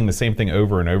basically seeing the same thing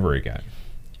over and over again.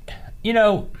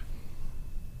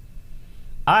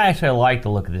 I actually like the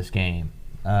look of this game.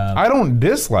 I don't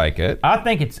dislike it. I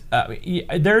think it's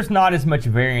there's not as much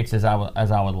variance as I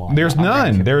would like. There's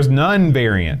none. There's none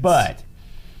variance. But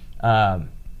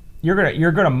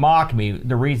you're gonna mock me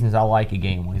the reasons I like a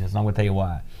game like this. And I'm gonna tell you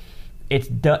why.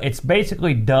 It's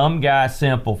basically dumb guy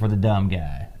simple for the dumb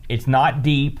guy. It's not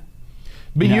deep.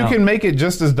 But you can make it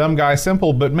just as dumb guy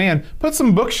simple. But man, put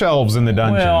some bookshelves in the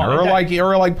dungeon,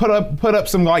 or put up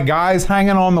some like guys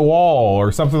hanging on the wall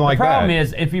or something like that. The problem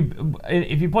is if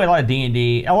you play a lot of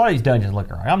D&D, a lot of these dungeons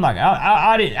look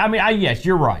alright. Yes,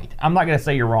 you're right. I'm not gonna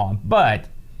say you're wrong, but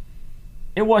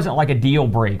it wasn't like a deal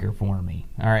breaker for me.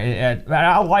 All right,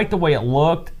 I liked the way it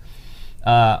looked.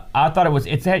 I thought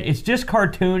it's just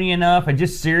cartoony enough and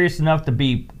just serious enough to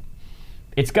be.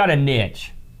 It's got a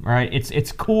niche, right?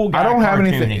 It's cool. I don't have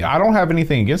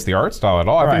anything against the art style at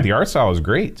all. I think the art style is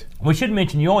great. We should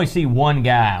mention you only see one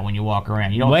guy when you walk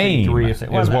around. You don't Lame see three or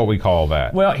six. is what we call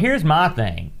that. Well, here's my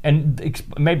thing, and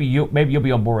maybe you'll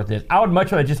be on board with this. I would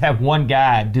much rather just have one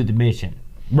guy do the mission.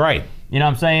 Right. You know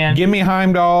what I'm saying? Give me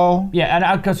Heimdall.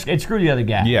 Yeah, and screw the other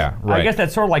guy. Yeah, right. I guess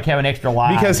that's sort of like having extra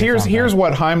lives. Because here's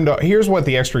what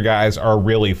the extra guys are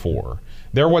really for.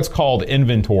 They're what's called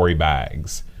inventory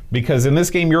bags. Because in this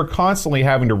game, you're constantly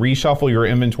having to reshuffle your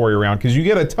inventory around because you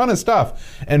get a ton of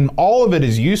stuff, and all of it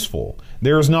is useful.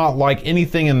 There's not like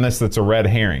anything in this that's a red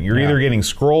herring. You're either getting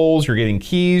scrolls, you're getting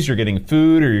keys, you're getting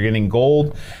food, or you're getting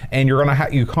gold, and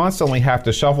you constantly have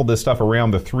to shuffle this stuff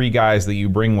around the 3 guys that you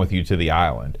bring with you to the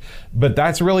island. But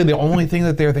that's really the only thing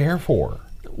that they're there for.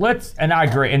 And I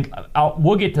agree, and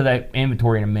we'll get to that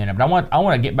inventory in a minute, but I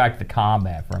want to get back to the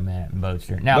combat for a minute in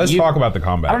Boatster. Now, let's talk about the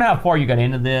combat. I don't know how far you got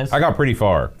into this. I got pretty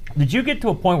far. Did you get to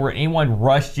a point where anyone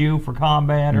rushed you for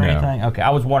combat or anything? Okay, I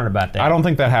was wondering about that. I don't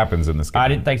think that happens in this game. I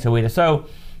didn't think so either. So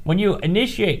when you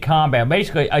initiate combat,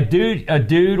 basically a dude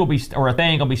will be, or a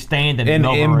thing will be standing.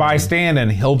 And by standing,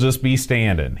 he'll just be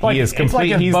standing. Like, He is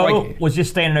complete. It's like a boat was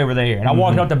just standing over there, and I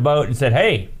walked up the boat and said,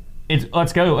 "Hey,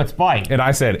 let's go, let's fight." And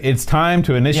I said, "It's time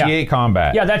to initiate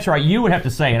combat." Yeah, that's right. You would have to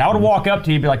say it. I would walk up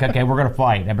to you and be like, "Okay, we're gonna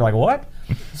fight." And I'd be like, "What?"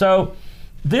 So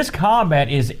this combat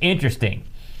is interesting.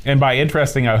 And by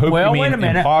interesting, I hope you mean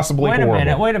impossibly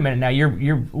horrible. Wait a minute.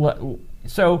 Now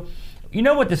so you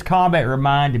know what this combat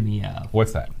reminded me of?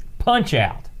 What's that?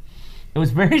 Punch-Out. It was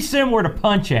very similar to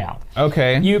Punch-Out.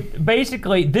 Okay. You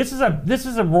basically this is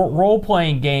a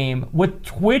role-playing game with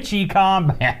twitchy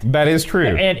combat. That is true.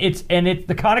 And it's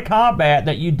the kind of combat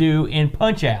that you do in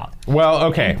Punch-Out. Well,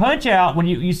 okay. In Punch-Out, when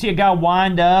you see a guy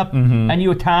wind up and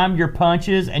you time your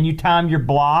punches and you time your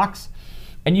blocks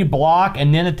and you block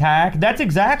and then attack, that's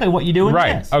exactly what you do in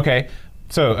this. Right. Okay.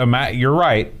 So you're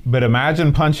right, but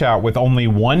imagine Punch-Out with only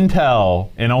one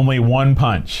tell and only one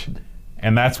punch.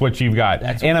 And that's what you've got.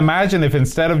 And imagine if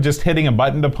instead of just hitting a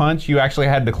button to punch, you actually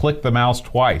had to click the mouse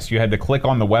twice. You had to click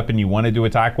on the weapon you wanted to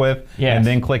attack with, and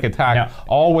then click attack,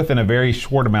 all within a very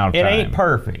short amount of time. It ain't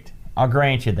perfect. I'll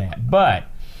grant you that. But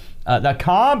the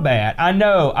combat, I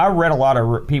know, I read a lot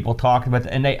of people talking about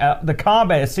it, and the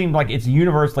combat, it seemed like it's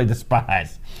universally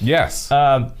despised. Yes.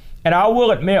 And I will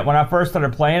admit, when I first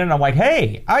started playing it, I'm like,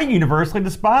 hey, I universally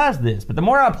despise this. But the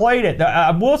more I played it,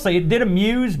 I will say it did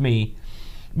amuse me.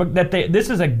 But this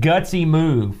is a gutsy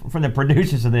move from the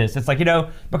producers of this. It's like,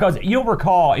 because you'll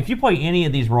recall, if you play any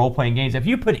of these role-playing games, if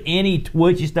you put any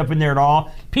twitchy stuff in there at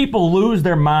all, people lose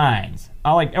their minds.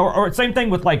 Or same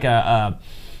thing with like a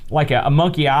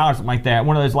Monkey Island or something like that.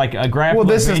 One of those like a graphical Well,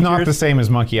 this adventures. is not the same as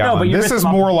Monkey Island. This is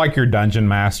more like your Dungeon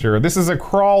Master. This is a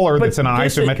crawler that's in an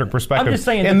isometric perspective. I'm just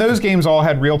saying, and those games all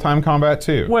had real-time combat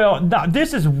too. Well,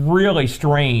 this is really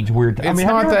strange, weird. It's have you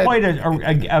not ever played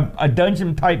a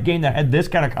dungeon-type game that had this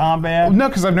kind of combat? No,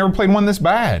 because I've never played one this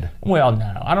bad. Well,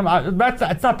 no. I don't.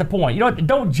 That's not the point.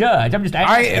 Don't judge. I'm just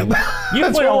asking.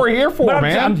 That's what we're here for,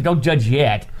 man. Don't judge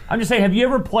yet. I'm just saying, have you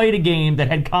ever played a game that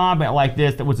had combat like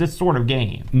this that was this sort of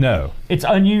game? No. It's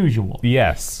unusual.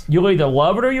 Yes. You'll either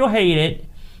love it or you'll hate it.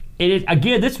 It is,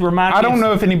 again, this reminds me... I don't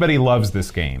know if anybody loves this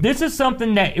game. This is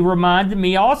something that reminded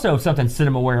me also of something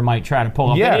Cinemaware might try to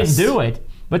pull off. Yes. They didn't do it,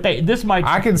 but this might...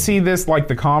 I could see this, like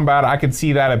the combat, I could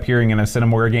see that appearing in a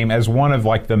Cinemaware game as one of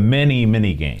like the many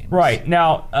games. Right.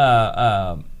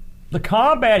 Now, the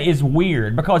combat is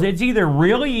weird because it's either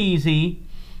really easy...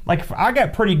 Like, I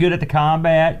got pretty good at the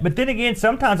combat, but then again,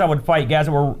 sometimes I would fight guys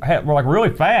that were like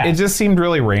really fast. It just seemed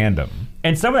really random.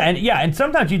 And sometimes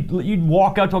you'd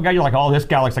walk up to a guy, you're like, oh, this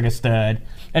guy looks like a stud,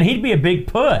 and he'd be a big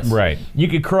puss. Right. You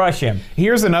could crush him.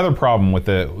 Here's another problem with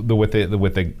the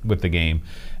game.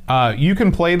 You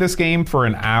can play this game for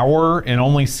an hour and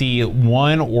only see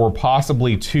one or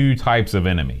possibly two types of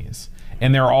enemies.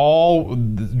 And they're all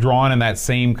drawn in that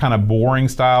same kind of boring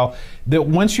style. That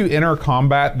once you enter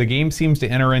combat, the game seems to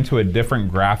enter into a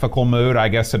different graphical mode, I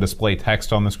guess to display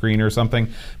text on the screen or something,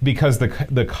 because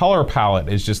the color palette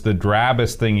is just the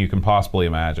drabbest thing you can possibly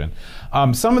imagine.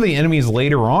 Some of the enemies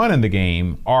later on in the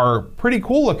game are pretty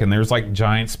cool looking. There's like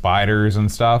giant spiders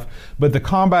and stuff, but the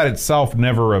combat itself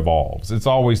never evolves. It's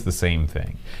always the same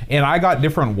thing. And I got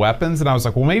different weapons, and I was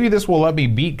like, well, maybe this will let me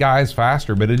beat guys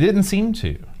faster, but it didn't seem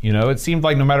to. It seemed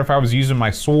like no matter if I was using my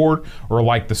sword or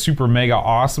like the super mega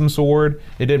awesome sword,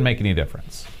 it didn't make any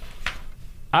difference.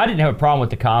 I didn't have a problem with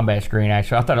the combat screen,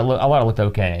 actually. I thought it looked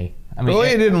okay. I mean, Well,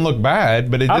 it didn't look bad,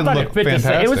 but it I didn't thought look it fit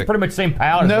fantastic. it was pretty much the same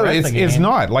palette. No, as the rest of the it's game.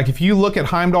 not. Like if you look at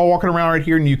Heimdall walking around right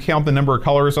here and you count the number of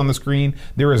colors on the screen,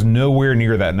 there is nowhere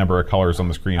near that number of colors on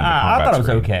the screen. On the I combat thought it was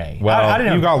screen. okay. Well, I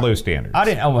didn't you got low standards. I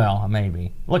didn't. Oh well,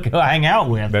 maybe. Look who I hang out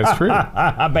with. That's true.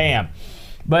 Bam.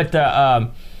 But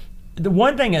the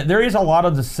one thing, there is a lot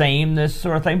of the sameness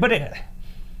sort of thing. But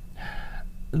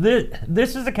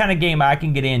this is the kind of game I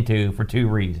can get into for two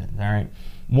reasons. All right.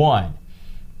 One,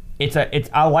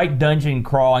 I like dungeon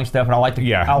crawling stuff, and I like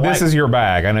the this is your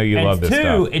bag. I know you love this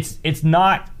two, stuff. it's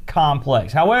not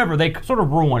complex. However, they sort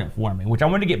of ruin it for me, which I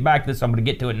want to get back to this. So I'm going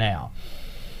to get to it now.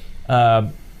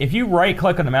 If you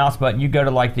right-click on the mouse button, you go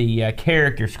to like the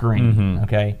character screen.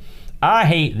 Okay, I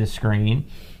hate this screen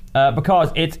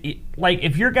because like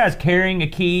if your guy's carrying a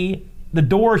key, the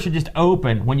door should just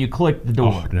open when you click the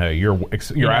door. Oh, no, you're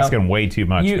asking way too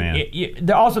much,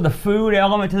 man. Also, the food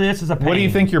element to this is a pain. What do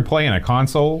you think you're playing, a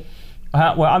console?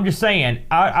 Well, I'm just saying,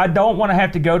 I don't want to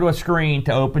have to go to a screen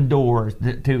to open doors,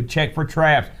 to check for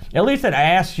traps. At least it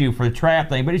asks you for the trap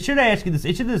thing, but it should ask you this.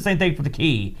 It should do the same thing for the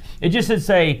key. It just should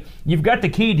say, you've got the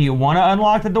key. Do you want to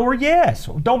unlock the door? Yes.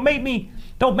 Don't make me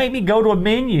go to a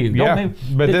menu.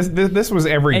 This was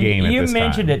every game at you this time.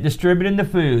 mentioned it, distributing the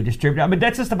food, I mean,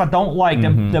 that's the stuff I don't like.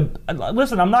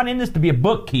 Listen, I'm not in this to be a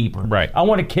bookkeeper. Right. I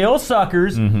want to kill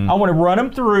suckers. I want to run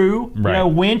them through. Right. You know,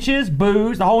 winches,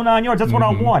 booze, the whole 9 yards. That's what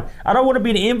I want. I don't want to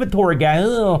be an inventory guy.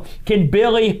 Ugh, can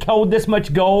Billy hold this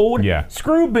much gold? Yeah.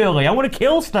 Screw Billy. I want to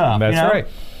kill stuff. That's right.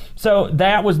 So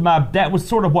that was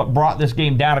sort of what brought this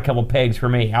game down a couple pegs for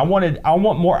me. I want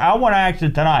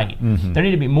action tonight. There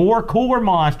need to be more cooler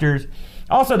monsters.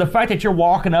 Also, the fact that you're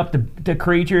walking up to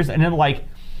creatures and then like,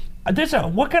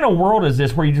 what kind of world is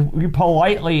this where you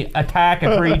politely attack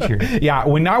a creature? Yeah,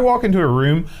 when I walk into a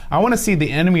room, I want to see the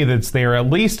enemy that's there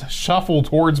at least shuffle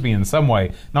towards me in some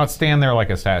way, not stand there like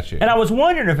a statue. And I was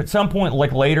wondering if at some point,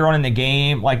 like later on in the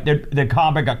game, like the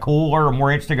combat got cooler or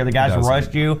more interesting, or the guys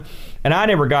rushed you. And I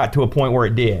never got to a point where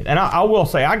it did. And I will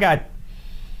say, I got,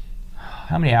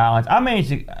 how many islands? I managed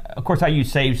to, of course, I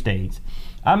use save states.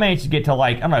 I managed to get to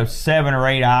like, I don't know, 7 or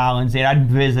 8 islands, and I'd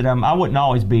visit them. I wouldn't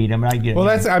always beat them, but I'd get. Well,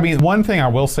 one thing I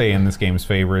will say in this game's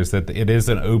favor is that it is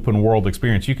an open world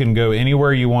experience. You can go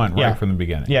anywhere you want right from the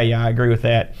beginning. Yeah, I agree with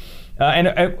that.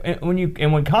 And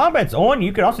when combat's on,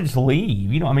 you could also just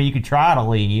leave. You could try to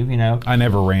leave. I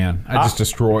never ran. I just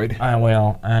destroyed. I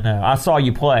know. I saw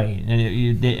you play, and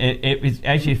it was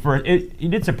actually you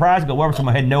did surprise me. Whoever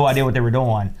someone had no idea what they were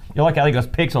doing. You're like, I think those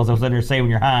pixels I was in there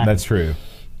saving your hind. That's true.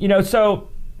 So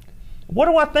what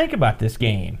do I think about this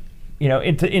game?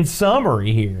 In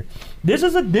summary here, this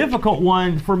is a difficult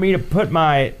one for me to put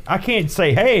I can't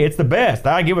say, hey, it's the best.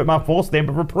 I give it my full stamp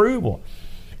of approval.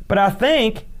 But I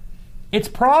think it's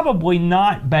probably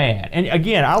not bad. And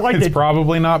again, It's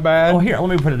probably not bad. Well, here, let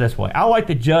me put it this way. I like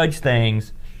to judge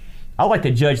things.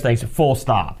 Full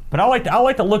stop. But I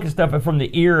like to look at stuff from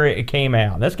the era it came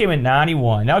out. This came in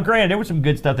 '91. Now, granted, there was some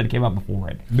good stuff that came out before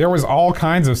it. There was all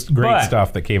kinds of great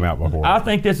stuff that came out before. I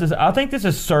think this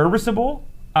is serviceable.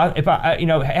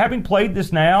 Having played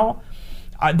this now,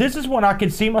 this is one I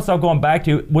can see myself going back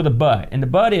to with a but. And the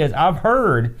but is, I've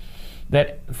heard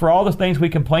that for all the things we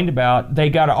complained about,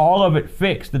 they got all of it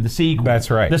fixed in the sequel.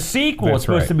 That's right. The sequel is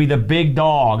supposed to be the big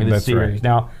dog of the series. Right.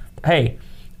 Now, hey,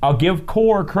 I'll give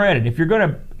Core credit. If you're going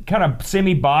to kind of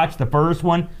semi-botch the first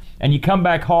one and you come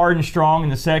back hard and strong in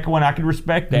the second one, I can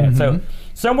respect that. So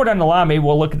somewhere down the line, maybe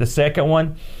we'll look at the second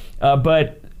one.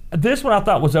 But this one I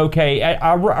thought was okay.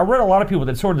 I read a lot of people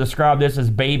that sort of describe this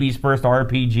as baby's first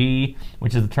RPG,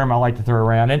 which is the term I like to throw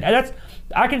around. And that's,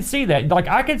 I can see that. Like,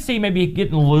 I can see maybe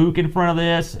getting Luke in front of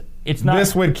this. It's not.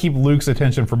 This would keep Luke's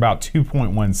attention for about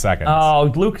 2.1 seconds.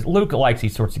 Oh, Luke likes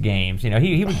these sorts of games.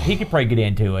 He could probably get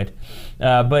into it.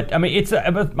 But I mean,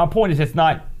 but my point is, it's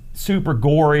not super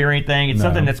gory or anything. It's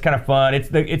something that's kind of fun.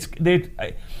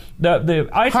 The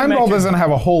Heimdall doesn't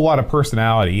have a whole lot of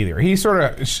personality either. He sort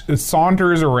of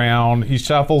saunters around. He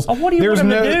shuffles. Oh, what do you want him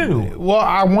to do?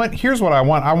 Well, here's what I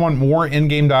want. I want more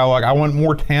in-game dialogue. I want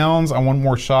more towns. I want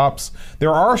more shops.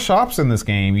 There are shops in this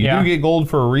game. You do get gold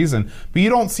for a reason, but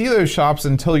you don't see those shops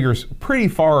until you're pretty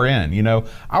far in.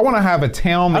 I want to have a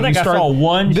town that I saw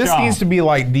one This shop. needs to be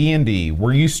like D&D,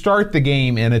 where you start the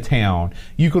game in a town.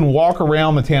 You can walk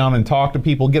around the town and talk to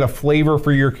people, get a flavor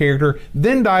for your character,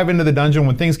 then dive into the dungeon.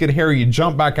 When things get hairy, you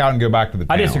jump back out and go back to the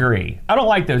town. I disagree. I don't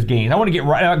like those games. I want to get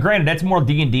right. Granted, that's more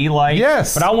D&D like.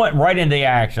 Yes. But I want right into the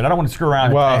action. I don't want to screw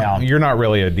around in town. You're not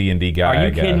really a D&D guy. Are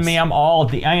you kidding me? I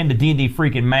am the D&D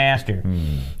freaking master.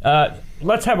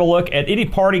 Let's have a look at any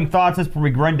parting thoughts before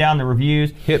we run down the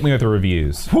reviews. Hit me with the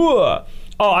reviews.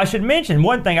 Oh, I should mention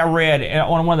one thing I read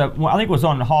on one of the. I think it was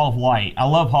on the Hall of Light. I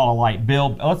love Hall of Light.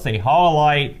 Bill, let's see, Hall of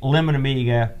Light, Lemon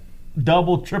Amiga,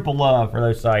 double, triple love for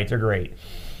those sites. They're great.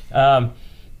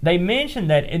 They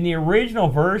mentioned that in the original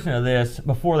version of this,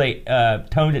 before they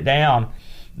toned it down,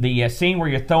 the scene where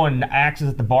you're throwing axes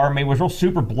at the barmaid was real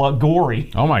super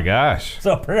gory. Oh my gosh.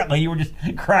 So apparently you were just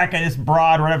cracking this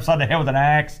broad right upside the head with an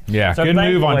axe. Yeah, so good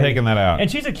move on taking that out.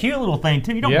 And she's a cute little thing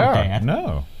too. You don't want that.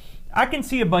 No. I can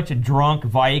see a bunch of drunk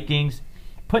Vikings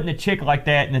putting a chick like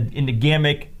that in the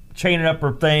gimmick, chaining up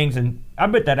her things, and I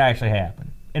bet that actually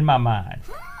happened in my mind.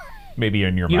 Maybe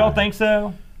in your mind. You don't think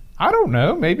so? I don't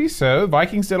know. Maybe so.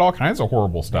 Vikings did all kinds of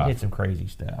horrible stuff. They did some crazy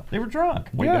stuff. They were drunk.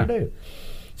 What Yeah. are you going to do?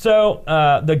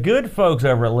 So the good folks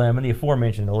over at Lemon, the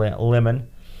aforementioned Lemon,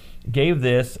 gave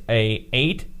this a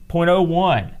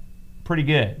 8.01. Pretty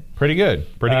good. Pretty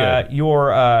good. Pretty good.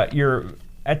 Your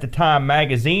at the time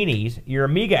Magazinis, your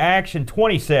Amiga Action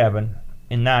 27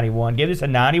 in 91 gave this a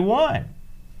 91.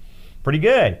 Pretty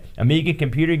good. Amiga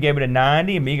Computer gave it a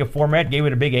 90. Amiga Format gave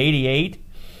it a big 88.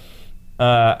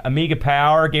 Amiga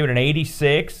Power gave it an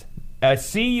 86.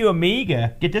 CU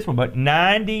Amiga, get this one, but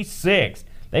 96.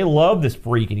 They love this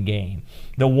freaking game.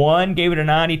 The One gave it a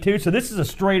 92. So this is a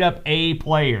straight up A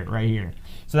player right here.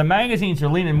 So the magazines are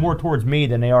leaning more towards me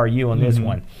than they are you on this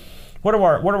one. What do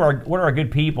our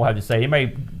good people have to say?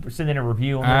 Anybody send in a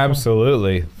review on this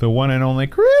Absolutely. The one and only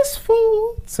Chris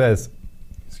Full says,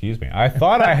 excuse me, I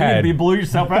thought I one? had You blew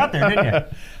yourself out there, didn't you?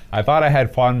 I thought I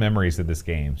had fond memories of this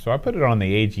game, so I put it on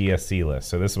the AGSC list.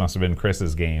 So this must have been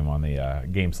Chris's game on the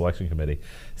game selection committee.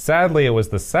 Sadly, it was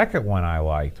the second one I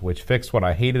liked, which fixed what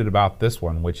I hated about this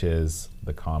one, which is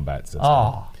the combat system.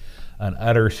 Oh. An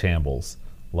utter shambles.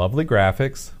 Lovely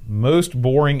graphics, most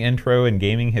boring intro in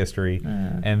gaming history,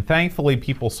 and thankfully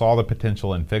people saw the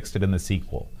potential and fixed it in the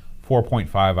sequel.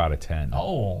 4.5 out of 10.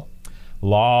 Oh.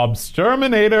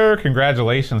 Lobsterminator.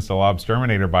 Congratulations to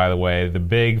Lobsterminator, by the way. The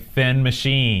big thin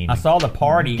machine. I saw the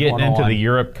party getting going into on. the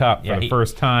Europe Cup for the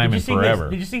first time in forever.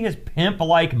 Did you see his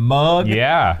pimp-like mug?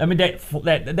 Yeah. I mean, that looked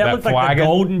like the flagon.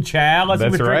 golden chalice he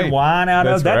That's was drinking right. wine out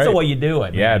of. That's the right. way you do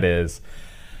it. Yeah, man. it is.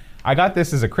 I got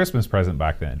this as a Christmas present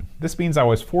back then. This means I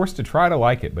was forced to try to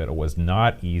like it, but it was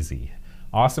not easy.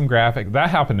 Awesome graphics. That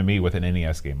happened to me with an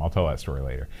NES game. I'll tell that story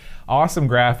later. Awesome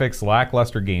graphics,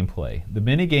 lackluster gameplay. The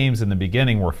mini games in the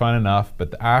beginning were fun enough,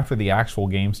 but after the actual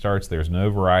game starts, there's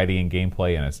no variety in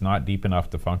gameplay and it's not deep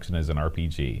enough to function as an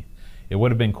RPG. It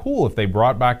would have been cool if they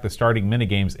brought back the starting mini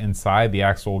games inside the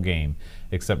actual game,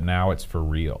 except now it's for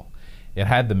real. It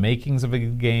had the makings of a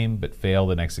good game, but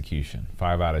failed in execution.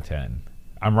 5 out of 10.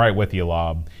 I'm right with you,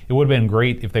 Lob. It would have been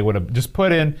great if they would have just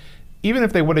put in, even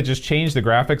if they would have just changed the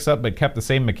graphics up but kept the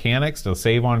same mechanics to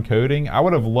save on coding, I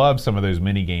would have loved some of those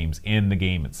mini games in the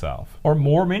game itself. Or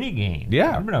more mini games.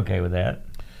 Yeah. I've been okay with that.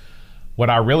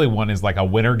 What I really want is like a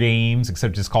Winter Games,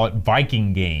 except just call it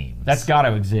Viking Games. That's got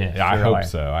to exist. I really. hope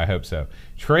so. I hope so.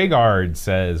 Treyguard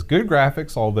says, good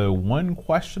graphics, although one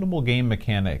questionable game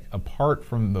mechanic apart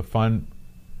from the fun...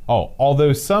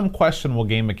 although some questionable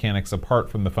game mechanics apart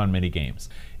from the fun mini games.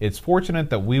 It's fortunate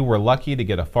that we were lucky to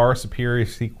get a far superior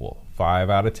sequel. 5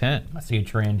 out of 10. I see a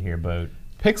trend here, Boat.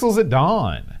 Pixels at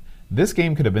Dawn. This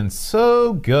game could have been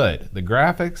so good. The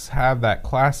graphics have that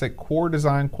classic core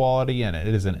design quality and it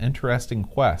is an interesting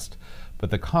quest, but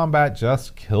the combat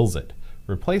just kills it.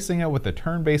 Replacing it with a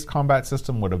turn-based combat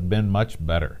system would have been much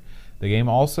better. The game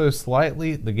is also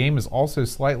slightly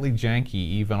janky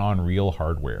even on real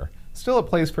hardware. Still, it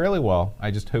plays fairly well. I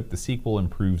just hope the sequel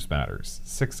improves matters.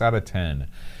 6 out of 10.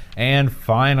 And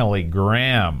finally,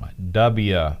 Graham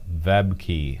W.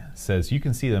 Vebke says, you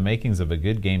can see the makings of a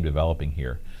good game developing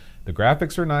here. The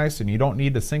graphics are nice and you don't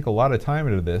need to sink a lot of time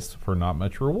into this for not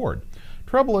much reward.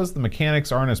 Trouble is the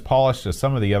mechanics aren't as polished as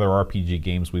some of the other RPG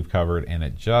games we've covered and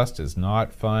it just is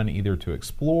not fun either to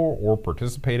explore or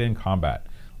participate in combat.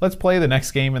 Let's play the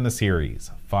next game in the series.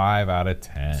 5 out of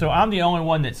 10. So I'm the only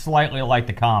one that slightly liked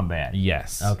the combat.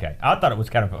 Yes. Okay. I thought it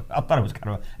was kind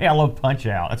of. Hey, I love Punch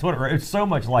Out. That's what it's so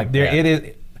much like There, that. it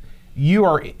is. You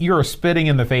are spitting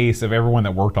in the face of everyone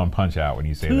that worked on Punch Out when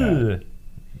you say that. Ugh.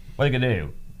 What are they gonna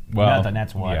do? Well, Nothing.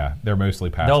 That's why. Yeah, they're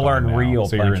mostly passed They'll on learn now, real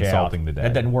so Punch you're Out. insulting the dead.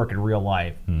 That doesn't work in real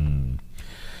life.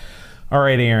 All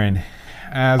right, Aaron.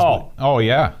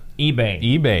 Yeah.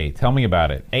 eBay. Tell me about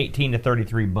it. $18 to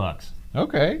 $33.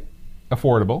 Okay.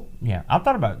 Affordable. Yeah, I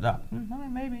thought about that.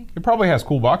 Maybe. It probably has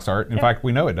cool box art. In fact,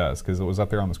 we know it does because it was up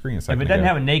there on the screen a If second it doesn't ago.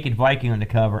 have a naked Viking on the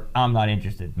cover, I'm not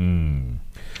interested.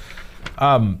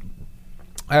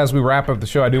 As we wrap up the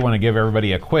show, I do want to give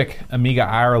everybody a quick Amiga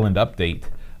Ireland update.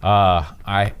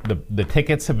 The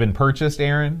tickets have been purchased,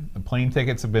 Aaron. The plane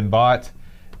tickets have been bought.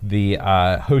 The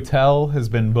hotel has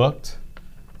been booked.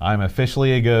 I'm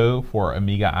officially a go for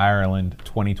Amiga Ireland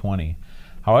 2020.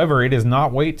 However, it is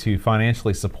not wait to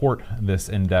financially support this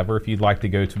endeavor. If you'd like to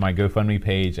go to my GoFundMe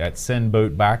page at Send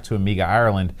Boat Back to Amiga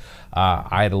Ireland,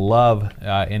 I'd love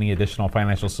any additional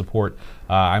financial support.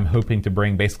 I'm hoping to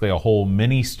bring basically a whole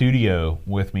mini studio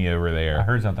with me over there. I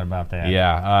heard something about that.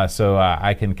 Yeah, so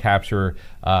I can capture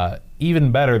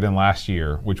even better than last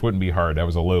year, which wouldn't be hard. That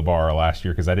was a low bar last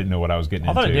year because I didn't know what I was getting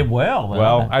into. I thought it did well. Though.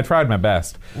 Well, I tried my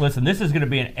best. Listen, this is going to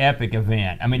be an epic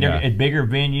event. I mean, a bigger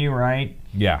venue, right?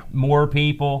 Yeah. More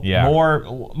people. Yeah.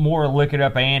 More look it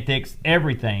up antics.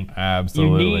 Everything.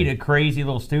 Absolutely. You need a crazy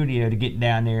little studio to get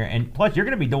down there, and plus you're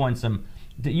going to be doing some.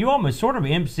 You almost sort of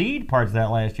emceed parts of that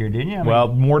last year, didn't you? I mean, Well,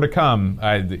 more to come.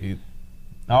 I there's-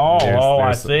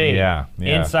 see. yeah.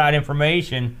 Inside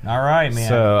information. All right, man.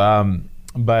 So,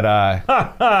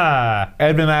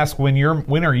 Edmund asked,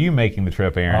 when are you making the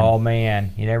trip, Aaron? Oh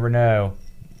man, you never know.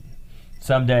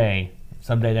 Someday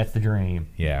that's the dream.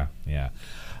 Yeah.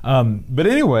 But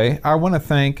anyway, I want to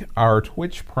thank our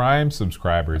Twitch Prime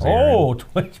subscribers, Aaron. Oh,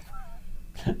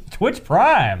 Twitch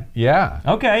Prime. Yeah.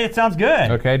 Okay, it sounds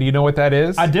good. Okay, do you know what that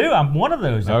is? I do. I'm one of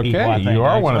those people. I think, you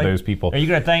are one of actually. those people. Are you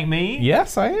going to thank me?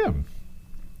 Yes, I am.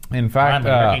 In fact,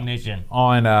 recognition.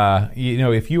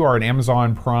 If you are an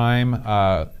Amazon Prime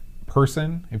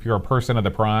person, if you're a person of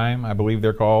the Prime, I believe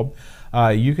they're called,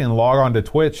 you can log on to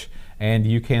Twitch and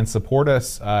you can support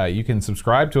us. You can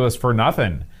subscribe to us for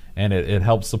nothing, and it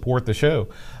helps support the show.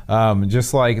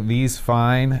 Just like these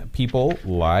fine people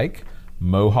like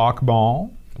Mohawk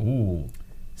Ball, Ooh,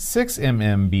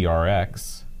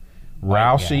 6mmBRX,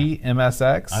 Roushey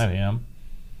MSX, I know him.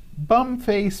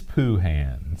 Bumface Poo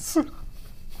Hands.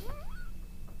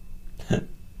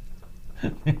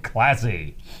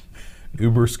 Classy.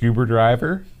 Uber Scuba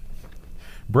Driver,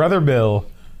 Brother Bill,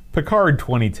 Picard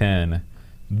 2010,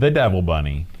 The Devil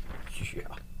Bunny,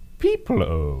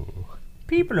 Peeplo,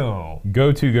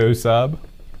 Go Sub,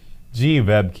 G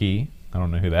Webkey, I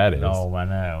don't know who that is. Oh, I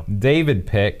know. David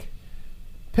Pick,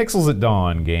 Pixels at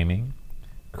Dawn Gaming,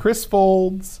 Chris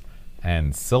Folds,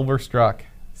 and Silverstruck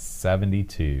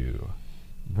 72.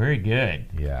 Very good.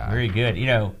 Yeah. Very good. You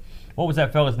know, what was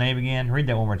that fella's name again? Read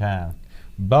that one more time.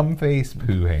 Bumface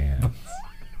Poo Hands.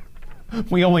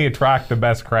 We only attract the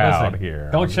best crowd Listen, here.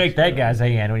 Don't shake that guy's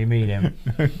hand when you meet him.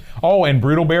 Oh, and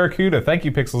Brutal Barracuda. Thank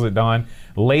you, Pixels at Dawn.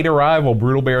 Late arrival,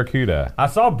 Brutal Barracuda. I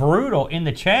saw Brutal in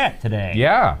the chat today.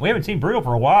 Yeah. We haven't seen Brutal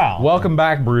for a while. Welcome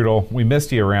back, Brutal. We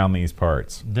missed you around these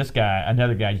parts. This guy,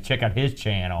 another guy, you check out his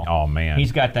channel. Oh, man.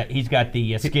 He's got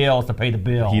the skills to pay the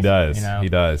bills. He does. You know? He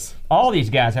does. All these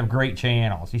guys have great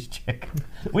channels.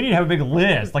 We need to have a big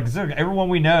list. Like everyone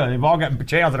we know, they've all got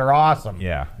channels that are awesome.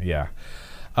 Yeah.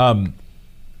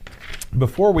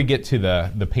 Before we get to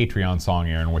the Patreon song,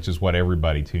 Aaron, which is what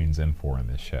everybody tunes in for in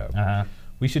this show,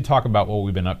 we should talk about what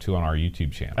we've been up to on our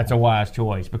YouTube channel. That's a wise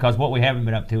choice because what we haven't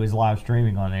been up to is live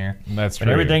streaming on there. That's but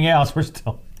true. everything else we're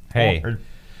still. Hey, forward.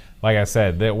 like I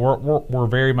said, that we're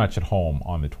very much at home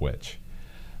on the Twitch.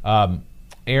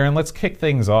 Aaron, let's kick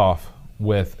things off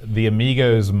with the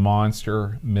Amigos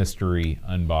Monster Mystery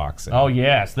unboxing. Oh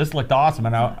yes, this looked awesome,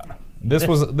 and This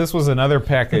was another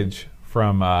package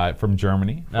from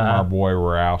Germany, from our boy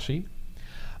Roushey,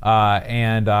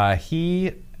 and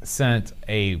he sent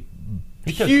a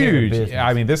He took care of huge. business.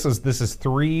 I mean, this is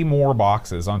 3 more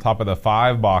boxes on top of the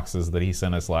 5 boxes that he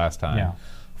sent us last time, Yeah.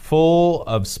 full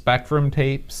of Spectrum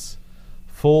tapes,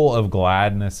 full of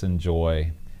gladness and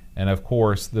joy, and of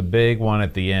course the big one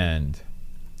at the end.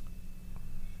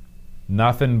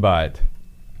 Nothing but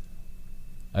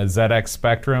a ZX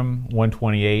Spectrum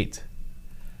 128.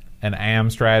 An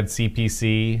Amstrad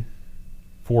CPC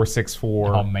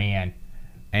 464. oh man,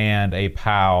 And a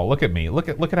PAL. Look at me. Look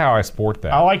at how I sport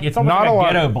that. I like it. It's almost like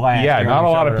a ghetto blast. Yeah, there not on a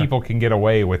the lot of shoulder. people can get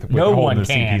away with No holding one the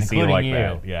can, CPC including like you.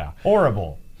 that. Yeah.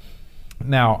 Horrible.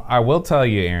 Now I will tell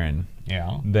you, Aaron,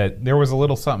 Yeah. that there was a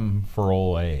little something for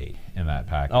old A in that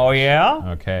package. Oh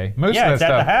yeah. Okay. Most Yeah, of it's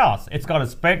that at the stuff. house. It's got a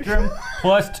Spectrum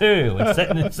 +2.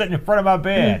 It's sitting in front of my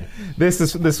bed. This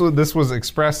was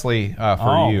expressly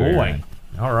for you. Oh boy. Aaron.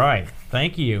 All right.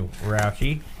 Thank you,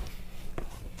 Roushey.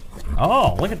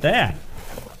 Oh, look at that.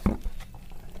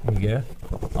 There you go.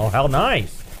 Oh, how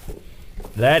nice.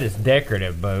 That is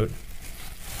decorative, Boat.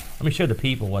 Let me show the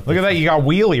people what. Look at that. You got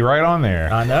Wheelie right on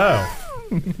there. I know.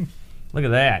 Look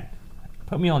at that.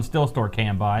 Put me on Still Store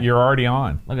Cam Bot. You're already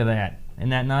on. Look at that. Isn't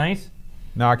that nice?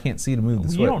 No, I can't see to move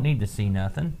this You way. don't need to see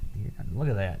nothing. Look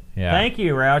at that. Yeah. Thank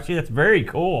you, Roushey. That's very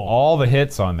cool. All the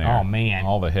hits on there. Oh man.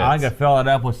 All the hits. I'm gonna fill it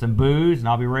up with some booze and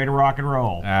I'll be ready to rock and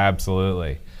roll.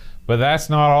 Absolutely. But that's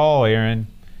not all, Aaron.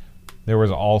 There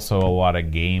was also a lot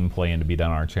of game playing to be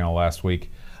done on our channel last week.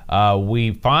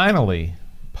 We finally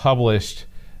published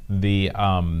the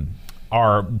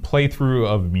our playthrough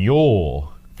of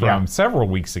Mule from several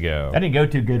weeks ago. That didn't go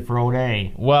too good for old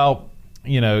A. Well,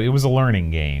 it was a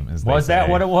learning game. Was that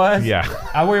what it was? Yeah.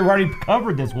 We already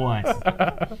covered this once.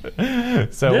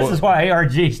 So this is why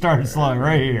ARG started slow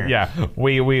right here. Yeah,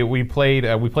 we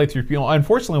played through Mule.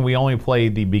 Unfortunately, we only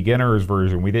played the beginner's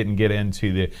version. We didn't get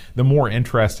into the more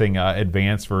interesting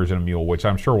advanced version of Mule, which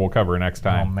I'm sure we'll cover next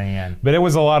time. Oh man! But it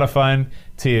was a lot of fun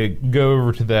to go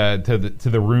over to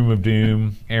the room of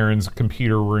doom, Aaron's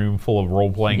computer room full of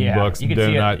role playing books and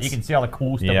donuts. You can see all the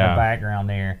cool stuff in the background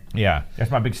there. Yeah,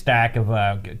 there's my big stack of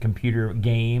computer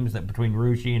games that between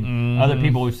Rushi and other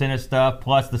people who sent us stuff,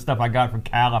 plus the stuff I got from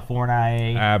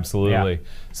California. Absolutely. Yeah.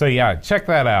 So check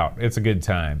that out. It's a good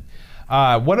time.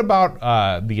 What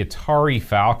about the Atari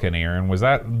Falcon, Aaron? Was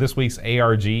that this week's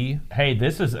ARG? Hey,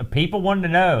 this is people wanted to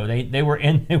know. They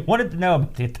wanted to know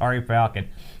about the Atari Falcon.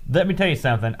 Let me tell you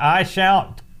something. I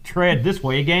shan't tread this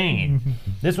way again.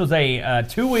 This was a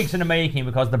 2 weeks in the making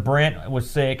because the Brent was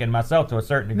sick and myself to a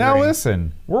certain degree. Now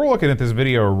listen, we're looking at this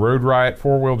video of Road Riot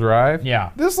 4-wheel drive. Yeah.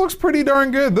 This looks pretty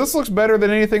darn good. This looks better than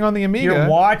anything on the Amiga. You're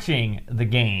watching the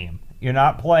game. You're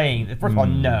not playing. First of all,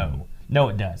 no. No,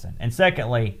 it doesn't. And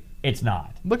secondly, it's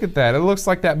not. Look at that. It looks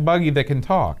like that buggy that can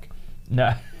talk.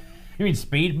 No. You mean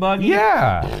Speed Buggy?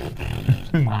 Yeah.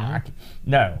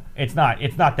 No, it's not.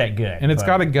 It's not that good. And it's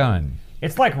got a gun.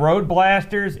 It's like Road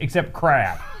Blasters, except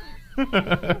crap.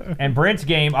 And Brent's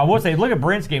game, I will say, look at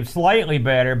Brent's game, slightly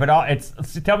better, but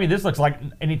tell me this looks like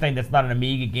anything that's not an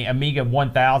Amiga game, Amiga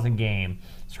 1000 game.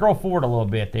 Scroll forward a little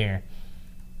bit there.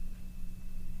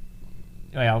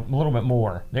 Well, a little bit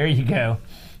more. There you go.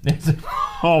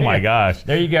 Oh my gosh.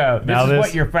 There you go. This is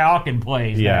what your Falcon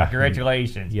plays now.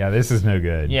 Congratulations. Yeah, this is no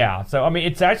good. Yeah, so I mean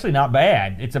it's actually not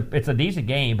bad. It's a decent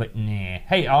game, but nah.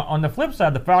 Hey, on the flip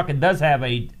side, the Falcon does have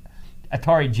a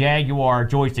Atari Jaguar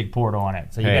joystick port on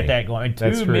it. So you got that going. And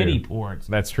two MIDI ports.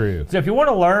 That's true. So if you want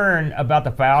to learn about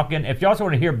the Falcon, if you also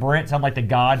want to hear Brent sound like the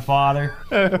Godfather,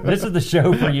 this is the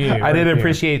show for you. I did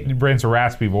appreciate Brent's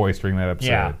raspy voice during that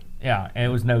episode. Yeah, and it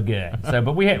was no good. So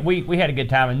but we had a good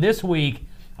time. And this week,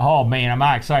 oh man, am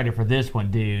I excited for this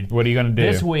one, dude. What are you going to do?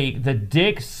 This week, the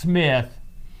Dick Smith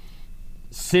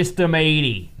System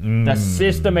 80. The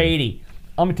System 80.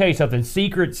 I'm going to tell you something.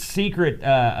 Secret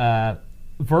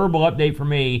verbal update for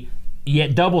me,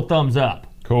 yet double thumbs up.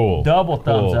 Cool. Double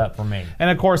thumbs up for me. And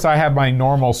of course, I have my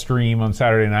normal stream on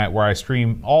Saturday night where I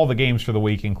stream all the games for the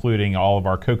week, including all of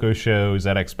our Coco shows,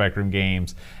 ZX Spectrum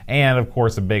games, and of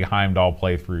course a big Heimdall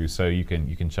playthrough. So you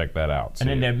can check that out. And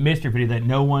then that mystery video that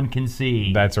no one can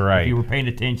see. That's right. If you were paying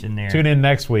attention there. Tune in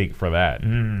next week for that.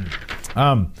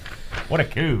 What a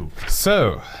coup.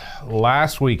 So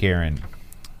last week, Aaron,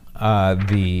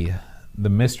 the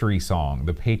mystery song,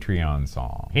 the Patreon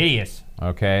song. Hideous.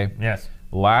 Okay? Yes.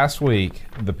 Last week,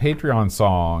 the Patreon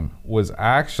song was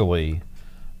actually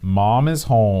Mom is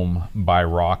Home by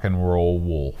Rock and Roll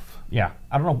Wolf. Yeah.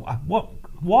 I don't know.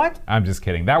 What? I'm just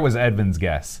kidding. That was Edvin's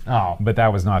guess. Oh. But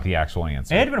that was not the actual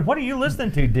answer. Edvin, what are you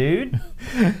listening to, dude?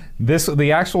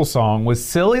 The actual song was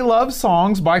Silly Love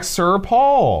Songs by Sir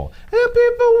Paul. If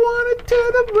people wanted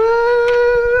to the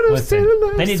road of silly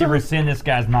love they need to songs. rescind this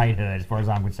guy's knighthood as far as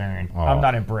I'm concerned. Oh. I'm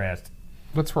not impressed.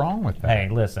 What's wrong with that? Hey,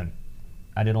 listen.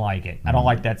 I didn't like it. I don't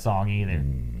like that song either.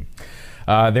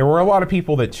 There were a lot of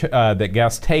people that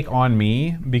guessed "Take on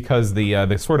Me" because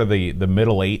the sort of the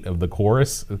middle eight of the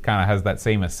chorus kind of has that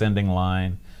same ascending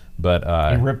line,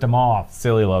 but He ripped them off.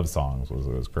 "Silly Love Songs"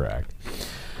 was correct.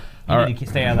 You need to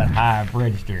stay out of that high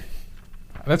register.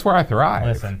 That's where I thrive.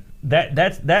 Listen,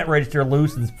 that register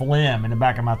loosens phlegm in the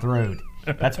back of my throat.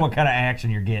 That's what kind of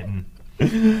action you're getting.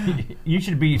 You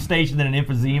should be stationed in an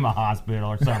emphysema hospital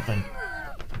or something.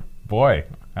 Boy,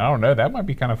 I don't know. That might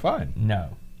be kind of fun. No.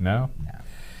 No?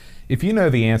 If you know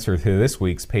the answer to this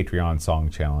week's Patreon song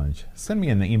challenge, send me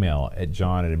an email at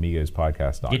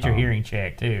john@amigospodcast.com. Get your hearing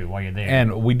checked, too, while you're there.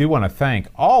 And we do want to thank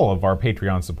all of our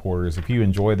Patreon supporters. If you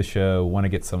enjoy the show, want to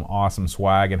get some awesome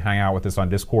swag and hang out with us on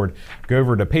Discord, go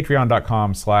over to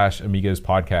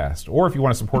patreon.com/amigospodcast. Or if you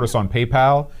want to support us on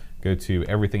PayPal, go to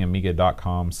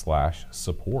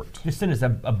everythingamiga.com/support. Just send us a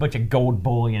bunch of gold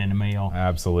bullion in the mail.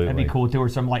 Absolutely. That'd be cool, too, or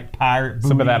some, like, pirate booty.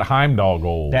 Some of that Heimdall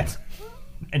gold.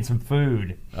 And some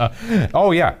food.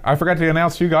 Oh, yeah. I forgot to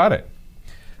announce who got it.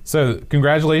 So,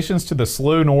 congratulations to the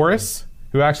Slow Norris,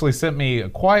 who actually sent me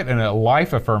quite a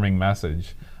life-affirming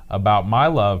message about my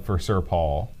love for Sir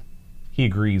Paul. He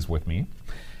agrees with me.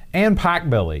 And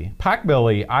Pac-Billy.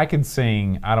 Pac-Billy, I could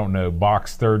sing, I don't know,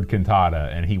 Bach's Third Cantata,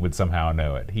 and he would somehow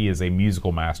know it. He is a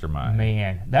musical mastermind.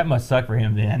 Man, that must suck for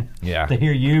him then. Yeah. To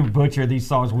hear you butcher these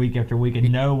songs week after week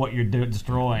and know what you're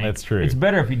destroying. That's true. It's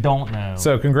better if you don't know.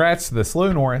 So congrats to the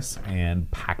Slow Norris and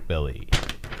Pac-Billy.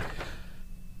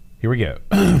 Here we go.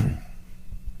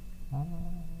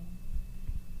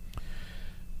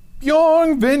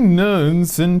 Bjorn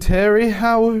Vinance and Terry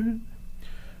Howard.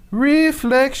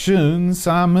 Reflection,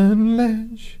 Simon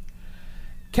Ledge.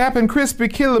 Cap'n Crispy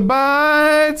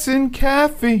Kilobytes and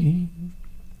Caffeine.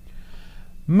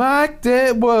 Mike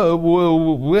Deckard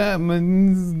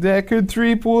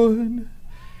Threepwood.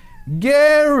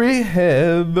 Gary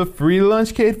Head, the Free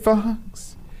Lunch Kate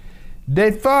Fox.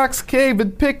 Dave Fox,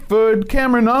 David Pickford,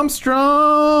 Cameron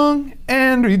Armstrong,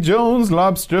 Andrew Jones,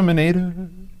 Lobsterminator.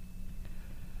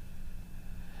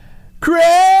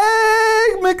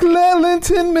 Craig McClellan,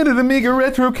 10-minute Amiga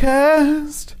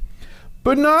Retrocast.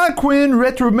 Bernard Quinn,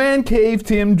 Retro Man Cave,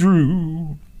 Tim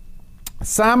Drew.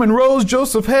 Simon Rose,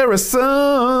 Joseph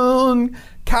Harrison,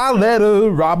 Carletta,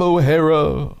 Rob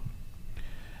O'Hara.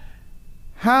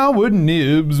 Howard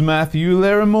Nibbs, Matthew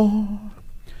Larimore.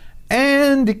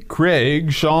 Andy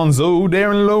Craig, Sean Zoe,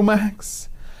 Darren Lomax.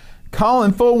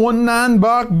 Colin 419,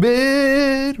 Bach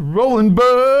Bid, Roland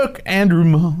Burke, Andrew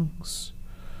Monks.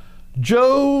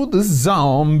 Joe the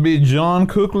Zombie, John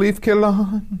Cook, Leaf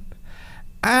Killan,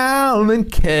 Alan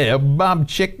Cab, Bob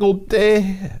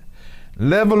Chickle-Day,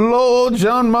 Level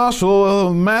John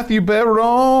Marshall, Matthew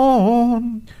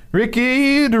Barron,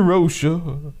 Ricky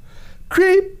DeRocha,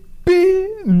 Creepy,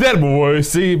 Dead Boy,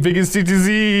 C, Biggest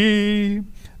CTZ,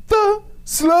 The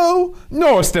Slow,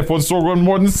 North Stepford, Sorgon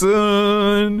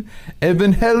Mortensen,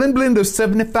 Evan Helen Blinder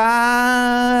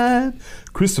 75,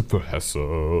 Christopher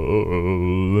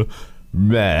Hessel,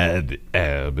 Mad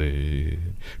Abbott,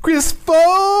 Chris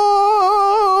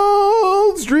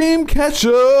Folds,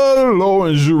 Dreamcatcher,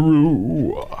 Lauren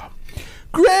Giroux,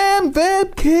 Graham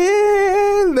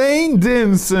Vebke, Lane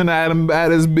Denson, Adam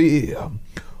Battersby,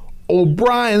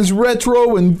 O'Brien's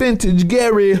Retro and Vintage,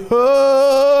 Gary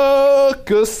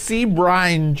Hooker, C.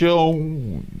 Brian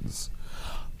Jones,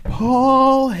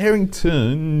 Paul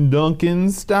Harrington,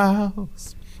 Duncan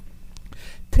Stiles,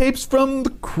 Tapes from the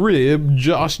Crib,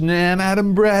 Josh Nan,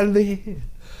 Adam Bradley,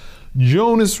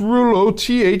 Jonas Rulo,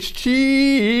 THT,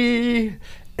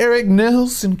 Eric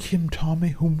Nelson, Kim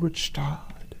Tommy, Humbertstad,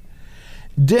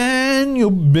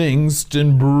 Daniel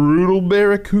Bingston, Brutal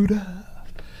Barracuda,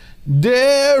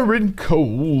 Darren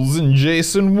Coles and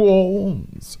Jason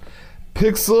Walms,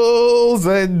 Pixels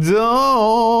at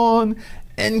Dawn,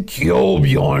 and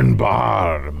Kjolbjorn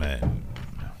Barman.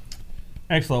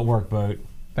 Excellent work, Boat.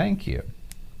 Thank you.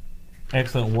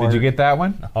 Excellent work. Did you get that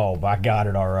one? Oh, I got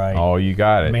it all right. Oh, you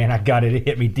got it. Man, I got it. It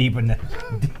hit me deep in the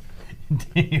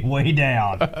way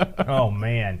down. Oh,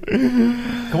 man.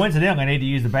 Coincidentally, I need to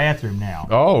use the bathroom now.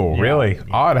 Oh, Yeah. really?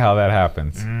 Odd how that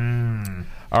happens.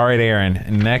 All right,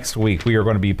 Aaron. Next week we are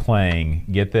going to be playing,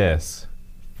 get this,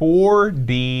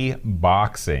 4D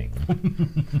boxing.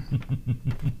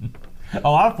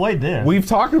 Oh, I've played this. We've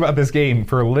talked about this game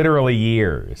for literally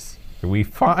years. We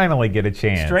finally get a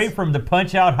chance. Straight from the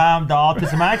Punch-Out Heimdall to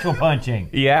some actual punching.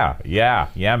 Yeah,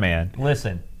 man.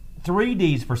 Listen,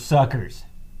 3Ds for suckers,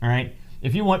 all right?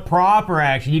 If you want proper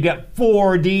action, you got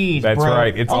 4Ds, That's bro.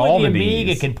 right. It's Only all the the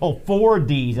Amiga Ds. can pull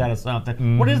 4Ds out of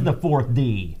something. What is the fourth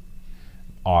D?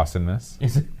 Awesomeness.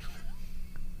 Is it,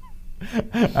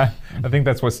 I think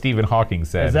that's what Stephen Hawking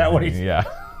said. Is that what he said? Yeah,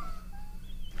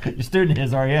 your student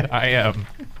is, are you? I am.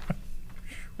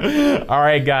 All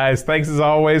right, guys. Thanks as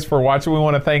always for watching. We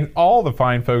want to thank all the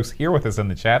fine folks here with us in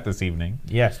the chat this evening.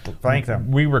 Yes, thank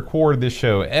them. We record this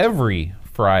show every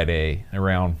Friday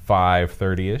around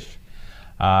 5:30ish.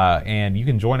 And you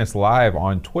can join us live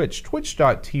on Twitch,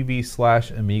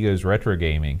 twitch.tv/Amigos Retro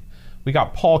Gaming. We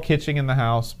got Paul Kitching in the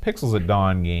house, Pixels at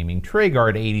Dawn Gaming,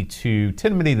 Traygard82,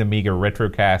 10-minute Amiga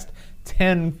Retrocast,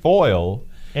 10 Foil.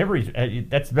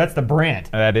 That's the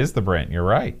Brent. That is the Brent, you're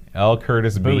right. L.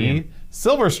 Curtis B. Booyah.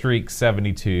 Silver Streak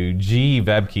 72, G.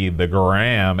 Vebke, the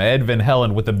Graham, Ed Van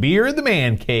Helen with a beer in the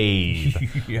man cave,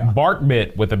 Yeah.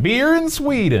 Barkbit with a beer in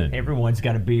Sweden. Everyone's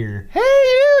got a beer. Hey,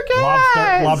 you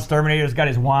guys! Lobsterminator's got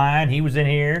his wine. He was in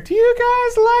here. Do you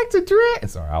guys like to drink?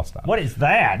 Sorry, I'll stop. What is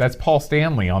that? That's Paul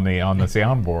Stanley on the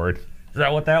soundboard. Is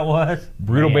that what that was?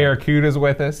 Brutal Man. Barracuda's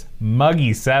with us.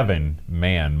 Muggy7.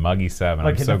 Man, Muggy7.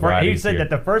 I'm so glad he he's said here. that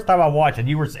the first time I watched it,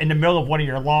 you were in the middle of one of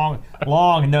your long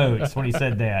notes when he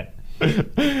said that. So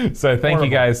thank Horrible. you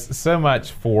guys so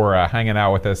much for hanging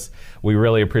out with us. We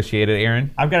really appreciate it, Aaron.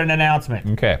 I've got an announcement.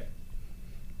 Okay.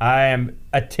 I am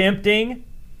attempting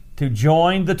to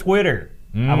join the Twitter.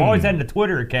 I've always had a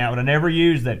Twitter account, but I never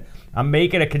used it. I'm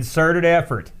making a concerted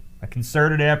effort.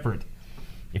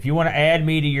 If you want to add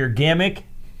me to your gimmick,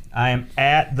 I am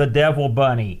at the Devil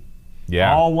Bunny.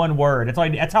 Yeah. All one word.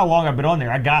 That's how long I've been on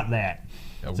there. I got that.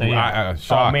 So, yeah.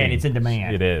 Oh man, it's in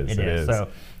demand. It is. So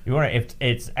you want to, if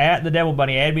it's at the Devil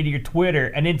Bunny, add me to your Twitter,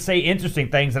 and then say interesting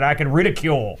things that I can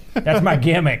ridicule. That's my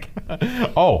gimmick.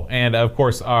 Oh, and of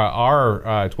course,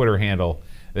 our Twitter handle,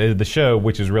 the show,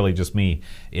 which is really just me,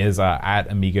 is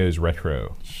at Amigos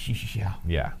Retro.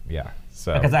 Yeah. Yeah.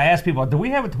 So because I asked people, do we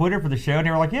have a Twitter for the show? And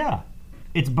they were like, yeah.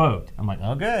 It's both. I'm like,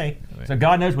 okay. So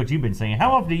God knows what you've been saying.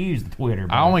 How often do you use the Twitter?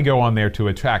 I only go on there to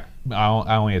attract.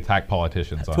 I only attack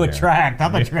politicians. To attract.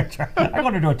 I'm going to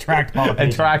attract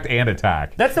politicians. Attract and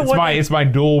attack. That's the one. It's my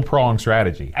dual prong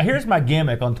strategy. Here's my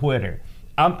gimmick on Twitter.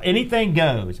 Anything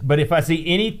goes, but if I see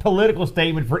any political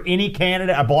statement for any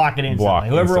candidate, I block it instantly.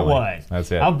 Whoever it was.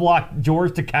 That's it. I've blocked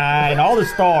George Takei and all the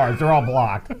stars. They're all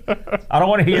blocked. I don't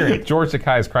want to hear it. George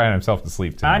Takei is crying himself to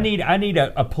sleep tonight. I need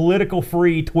a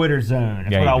political-free Twitter zone.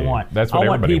 That's what I want. That's what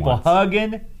everybody wants. I want people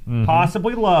hugging,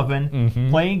 possibly loving,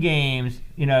 playing games.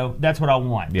 That's what I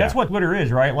want. Yeah. That's what Twitter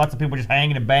is, right? Lots of people just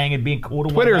hanging and banging, being cool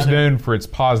to one Twitter's another. known for its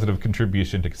positive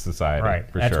contribution to society. Right.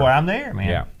 For That's sure. why I'm there, man.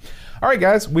 Yeah. All right,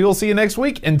 guys. We will see you next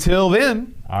week. Until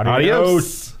then,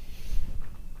 Adios.